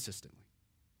consistently.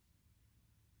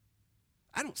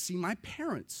 I don't see my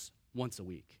parents once a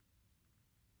week.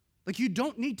 Like, you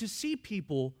don't need to see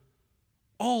people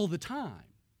all the time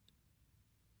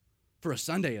for a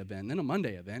Sunday event, then a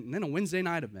Monday event, and then a Wednesday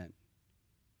night event,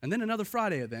 and then another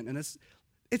Friday event. And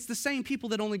it's the same people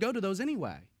that only go to those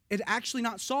anyway. It's actually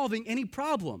not solving any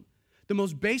problem. The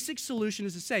most basic solution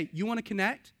is to say, you want to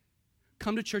connect?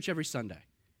 Come to church every Sunday.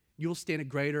 You'll stand a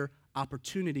greater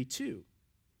opportunity too.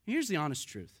 Here's the honest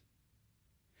truth.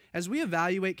 As we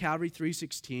evaluate Calvary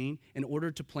 316 in order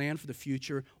to plan for the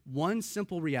future, one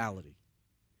simple reality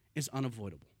is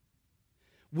unavoidable.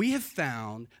 We have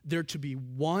found there to be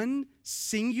one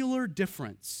singular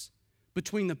difference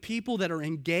between the people that are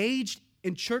engaged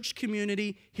in church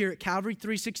community here at Calvary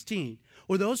 316,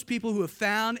 or those people who have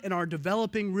found and are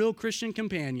developing real Christian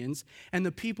companions, and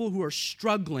the people who are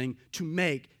struggling to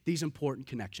make these important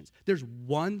connections. There's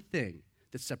one thing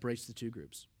that separates the two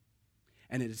groups,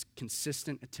 and it is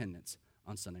consistent attendance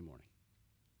on Sunday morning.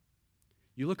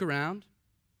 You look around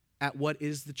at what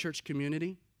is the church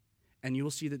community, and you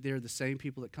will see that they're the same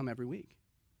people that come every week.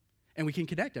 and we can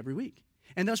connect every week.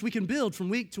 And thus we can build from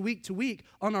week to week to week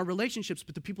on our relationships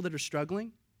with the people that are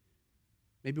struggling.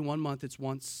 Maybe one month it's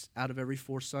once out of every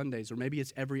 4 Sundays, or maybe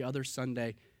it's every other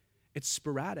Sunday. It's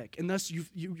sporadic. And thus you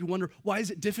wonder, why is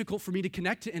it difficult for me to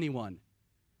connect to anyone?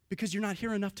 Because you're not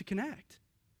here enough to connect.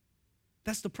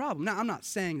 That's the problem. Now, I'm not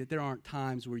saying that there aren't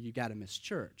times where you got to miss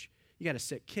church. You got a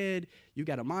sick kid, you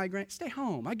got a migraine, stay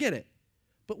home. I get it.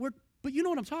 But you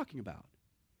know what I'm talking about.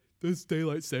 This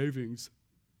daylight savings.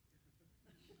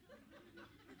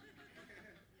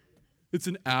 It's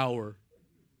an hour.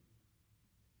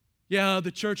 Yeah,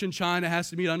 the church in China has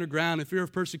to meet underground in fear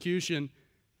of persecution.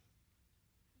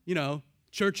 You know,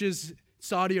 churches in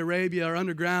Saudi Arabia are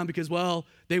underground because, well,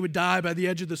 they would die by the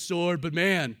edge of the sword, but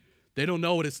man, they don't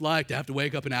know what it's like to have to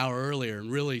wake up an hour earlier and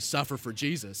really suffer for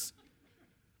Jesus.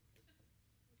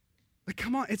 Like,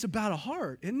 come on, it's about a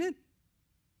heart, isn't it?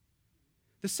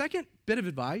 The second bit of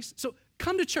advice, so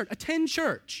come to church, attend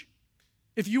church.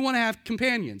 If you want to have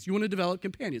companions, you want to develop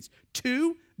companions.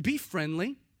 2, be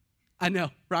friendly. I know,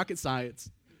 rocket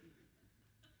science.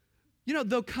 You know,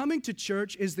 though coming to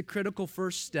church is the critical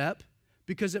first step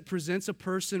because it presents a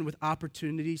person with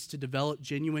opportunities to develop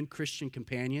genuine Christian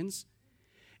companions,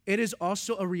 it is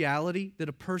also a reality that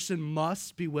a person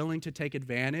must be willing to take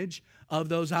advantage of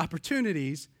those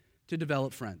opportunities to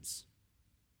develop friends.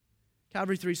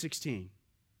 Calvary 3:16.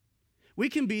 We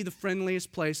can be the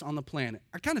friendliest place on the planet.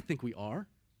 I kind of think we are.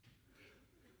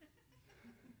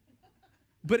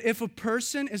 But if a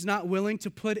person is not willing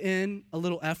to put in a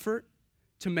little effort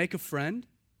to make a friend,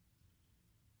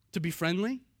 to be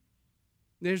friendly,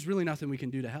 there's really nothing we can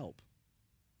do to help.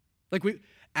 Like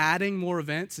adding more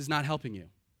events is not helping you.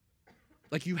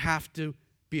 Like you have to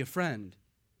be a friend.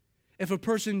 If a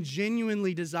person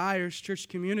genuinely desires church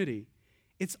community,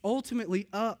 it's ultimately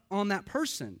on that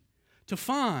person to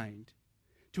find,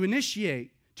 to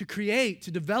initiate, to create,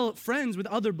 to develop friends with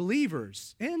other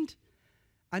believers. And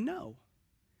I know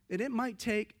that it might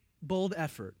take bold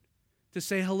effort to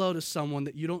say hello to someone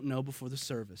that you don't know before the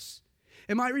service.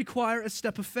 It might require a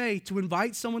step of faith to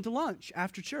invite someone to lunch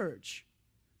after church.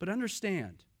 But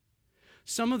understand,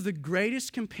 some of the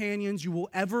greatest companions you will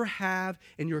ever have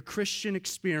in your Christian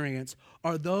experience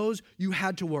are those you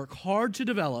had to work hard to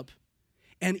develop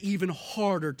and even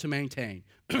harder to maintain.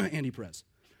 Andy Perez.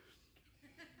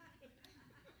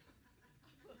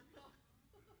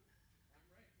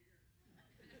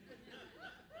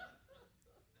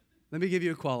 Let me give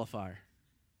you a qualifier.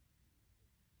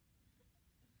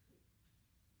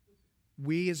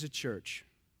 We as a church,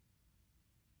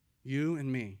 you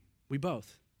and me, we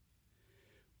both,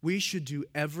 we should do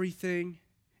everything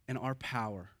in our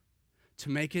power to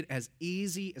make it as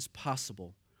easy as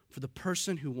possible for the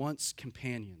person who wants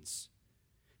companions,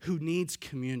 who needs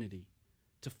community,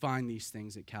 to find these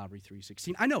things at Calvary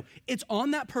 3:16. I know, it's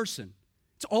on that person.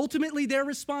 It's ultimately their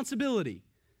responsibility.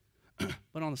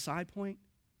 But on the side point,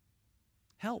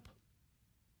 help.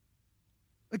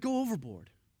 Like, go overboard.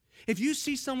 If you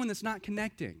see someone that's not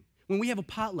connecting, when we have a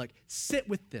potluck, sit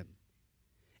with them.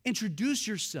 Introduce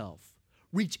yourself.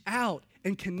 Reach out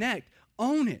and connect.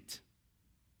 Own it.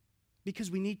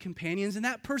 Because we need companions, and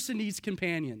that person needs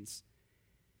companions.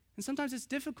 And sometimes it's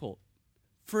difficult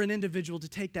for an individual to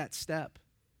take that step,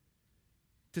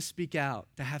 to speak out,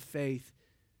 to have faith.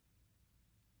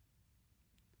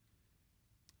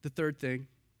 The third thing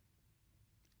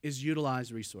is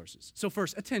utilize resources. So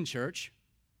first, attend church.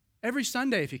 Every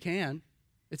Sunday if you can.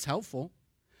 It's helpful.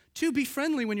 2, be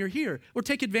friendly when you're here, or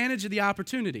take advantage of the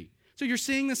opportunity. So you're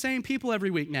seeing the same people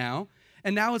every week now,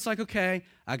 and now it's like, okay,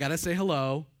 I got to say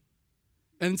hello,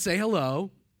 and say hello,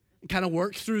 and kind of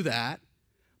work through that.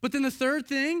 But then the third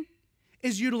thing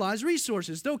is utilize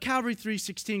resources. Though Calvary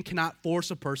 3:16 cannot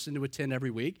force a person to attend every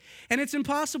week, and it's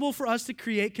impossible for us to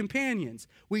create companions,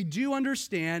 we do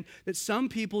understand that some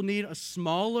people need a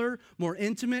smaller, more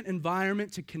intimate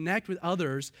environment to connect with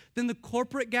others than the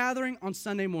corporate gathering on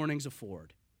Sunday mornings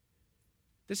afford.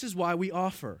 This is why we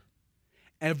offer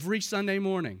every Sunday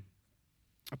morning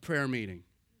a prayer meeting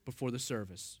before the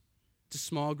service. It's a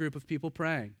small group of people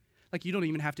praying. Like, you don't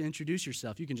even have to introduce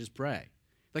yourself. You can just pray.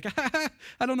 Like,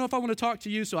 I don't know if I want to talk to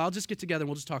you, so I'll just get together and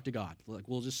we'll just talk to God. Like,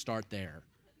 we'll just start there.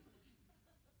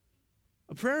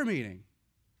 A prayer meeting.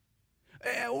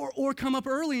 Or come up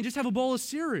early and just have a bowl of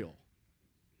cereal.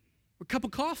 Or a cup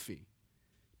of coffee.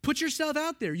 Put yourself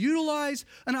out there. Utilize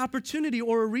an opportunity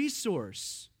or a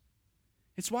resource.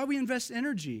 It's why we invest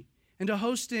energy into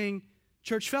hosting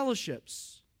church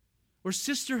fellowships or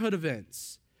sisterhood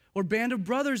events or Band of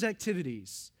Brothers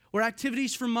activities or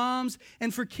activities for moms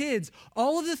and for kids.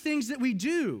 All of the things that we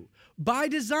do by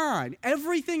design,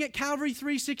 everything at Calvary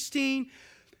 3:16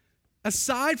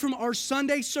 aside from our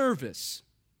Sunday service,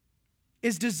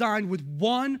 is designed with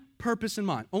one purpose in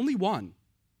mind, only one,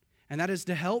 and that is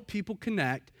to help people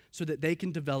connect so that they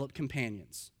can develop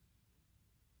companions.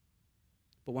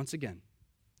 But once again,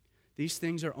 these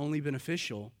things are only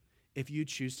beneficial if you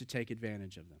choose to take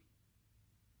advantage of them.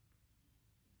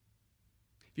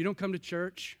 If you don't come to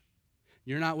church,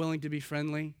 you're not willing to be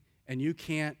friendly, and you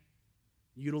can't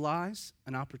utilize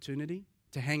an opportunity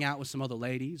to hang out with some other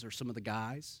ladies or some of the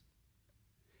guys,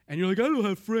 and you're like, I don't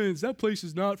have friends, that place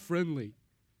is not friendly.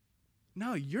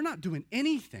 No, you're not doing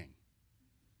anything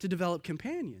to develop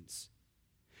companions.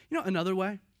 You know, another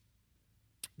way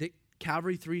that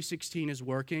Calvary 316 is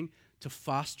working to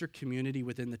foster community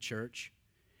within the church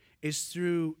is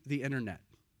through the internet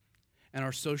and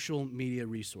our social media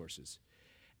resources.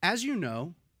 As you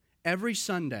know, every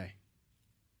Sunday,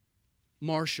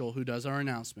 Marshall, who does our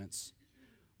announcements,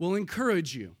 will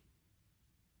encourage you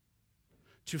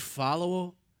to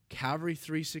follow Calvary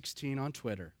 316 on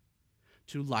Twitter,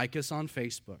 to like us on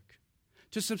Facebook,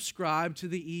 to subscribe to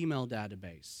the email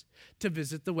database, to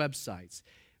visit the websites.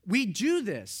 We do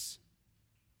this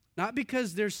not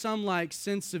because there's some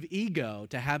sense of ego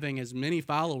to having as many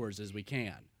followers as we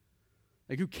can.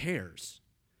 Who cares?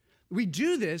 We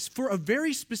do this for a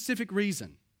very specific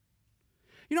reason.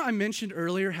 You know, I mentioned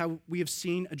earlier how we have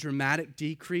seen a dramatic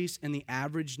decrease in the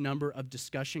average number of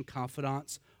discussion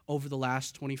confidants over the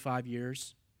last 25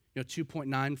 years. 2.94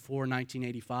 in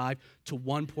 1985 to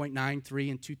 1.93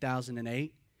 in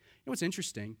 2008. What's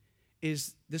interesting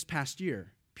is this past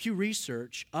year, Pew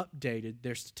Research updated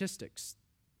their statistics.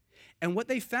 And what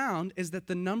they found is that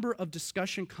the number of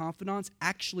discussion confidants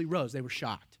actually rose. They were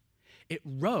shocked. It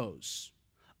rose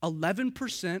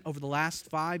 11% over the last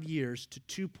 5 years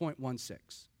to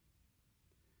 2.16.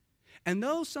 And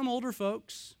though some older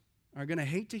folks are going to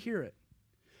hate to hear it,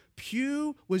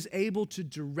 Pew was able to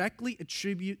directly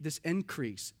attribute this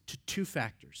increase to two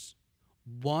factors.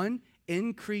 One,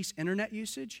 increased internet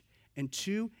usage, and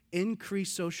two,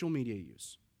 increased social media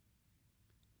use.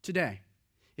 Today,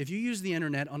 if you use the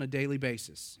internet on a daily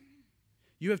basis,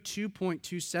 you have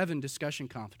 2.27 discussion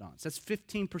confidants. That's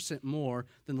 15% more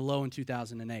than the low in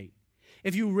 2008.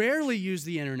 If you rarely use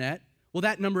the internet, well,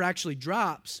 that number actually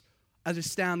drops an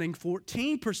astounding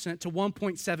 14% to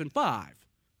 1.75.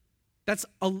 That's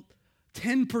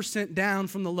 10% down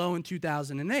from the low in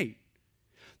 2008.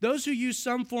 Those who use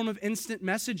some form of instant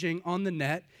messaging on the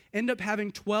net end up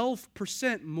having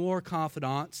 12% more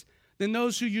confidants than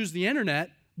those who use the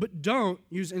internet but don't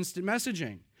use instant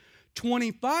messaging.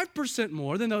 25%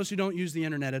 more than those who don't use the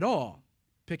internet at all.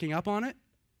 Picking up on it?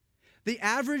 The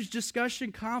average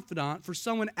discussion confidant for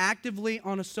someone actively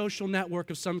on a social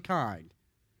network of some kind,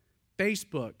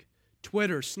 Facebook,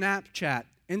 Twitter, Snapchat,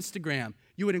 Instagram,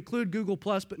 you would include Google+,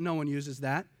 but no one uses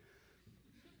that.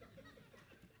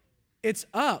 It's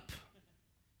up.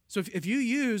 So if you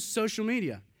use social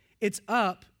media, it's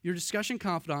up, your discussion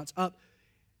confidants up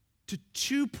to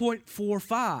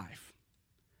 2.45.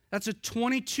 That's a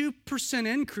 22%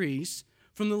 increase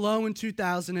from the low in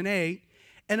 2008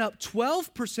 and up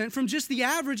 12% from just the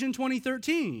average in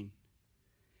 2013.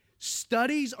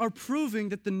 Studies are proving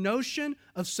that the notion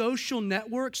of social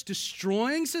networks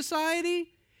destroying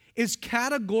society is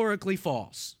categorically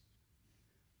false.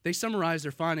 They summarize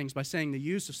their findings by saying the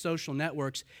use of social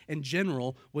networks in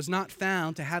general was not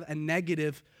found to have a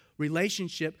negative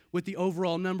relationship with the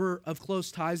overall number of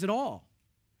close ties at all.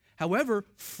 However,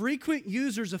 frequent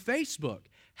users of Facebook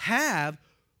have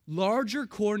larger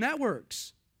core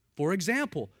networks. For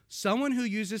example, someone who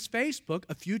uses Facebook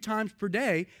a few times per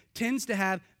day tends to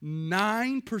have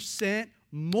 9%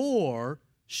 more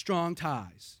strong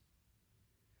ties.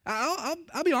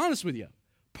 I'll be honest with you.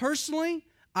 Personally,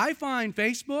 I find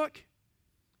Facebook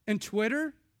and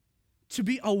Twitter to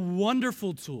be a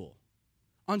wonderful tool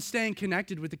on staying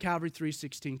connected with the Calvary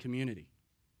 316 community.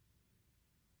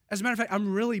 As a matter of fact,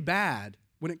 I'm really bad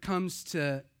when it comes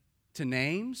to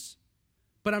names,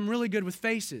 but I'm really good with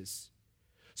faces.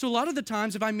 So a lot of the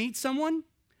times if I meet someone,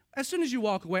 as soon as you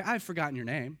walk away, I've forgotten your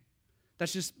name.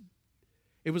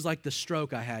 It was like the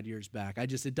stroke I had years back.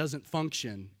 It doesn't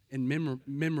function in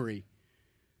memory.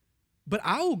 But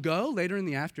I will go later in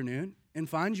the afternoon and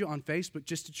find you on Facebook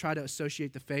just to try to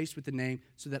associate the face with the name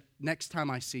so that next time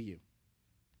I see you,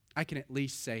 I can at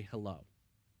least say hello.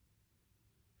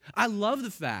 I love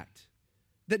the fact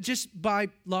that just by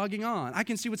logging on, I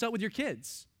can see what's up with your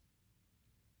kids.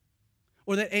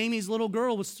 Or that Amy's little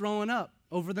girl was throwing up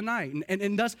over the night,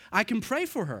 and thus I can pray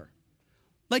for her.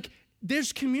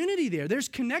 There's community there. There's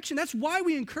connection. That's why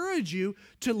we encourage you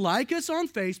to like us on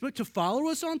Facebook, to follow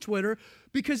us on Twitter,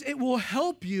 because it will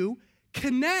help you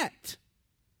connect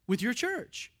with your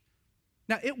church.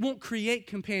 Now, it won't create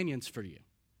companions for you,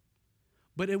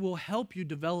 but it will help you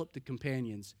develop the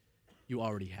companions you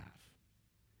already have.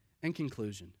 In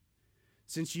conclusion,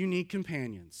 since you need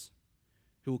companions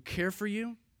who will care for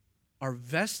you, are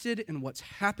vested in what's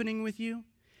happening with you,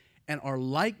 and are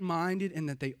like-minded in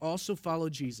that they also follow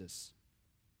Jesus,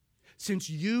 since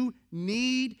you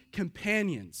need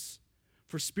companions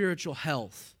for spiritual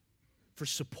health, for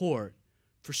support,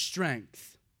 for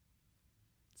strength,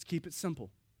 let's keep it simple.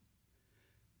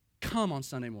 Come on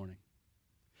Sunday morning.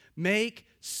 Make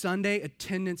Sunday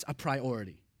attendance a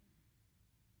priority.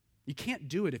 You can't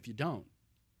do it if you don't.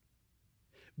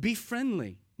 Be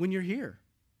friendly when you're here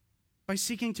by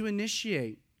seeking to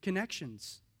initiate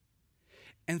connections.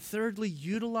 And thirdly,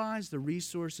 utilize the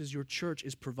resources your church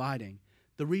is providing,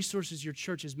 the resources your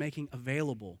church is making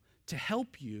available to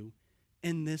help you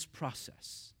in this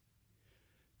process.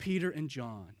 Peter and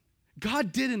John,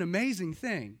 God did an amazing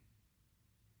thing.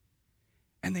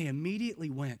 And they immediately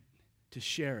went to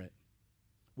share it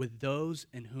with those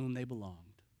in whom they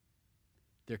belonged,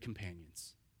 their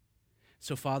companions.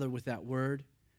 So, Father, with that word,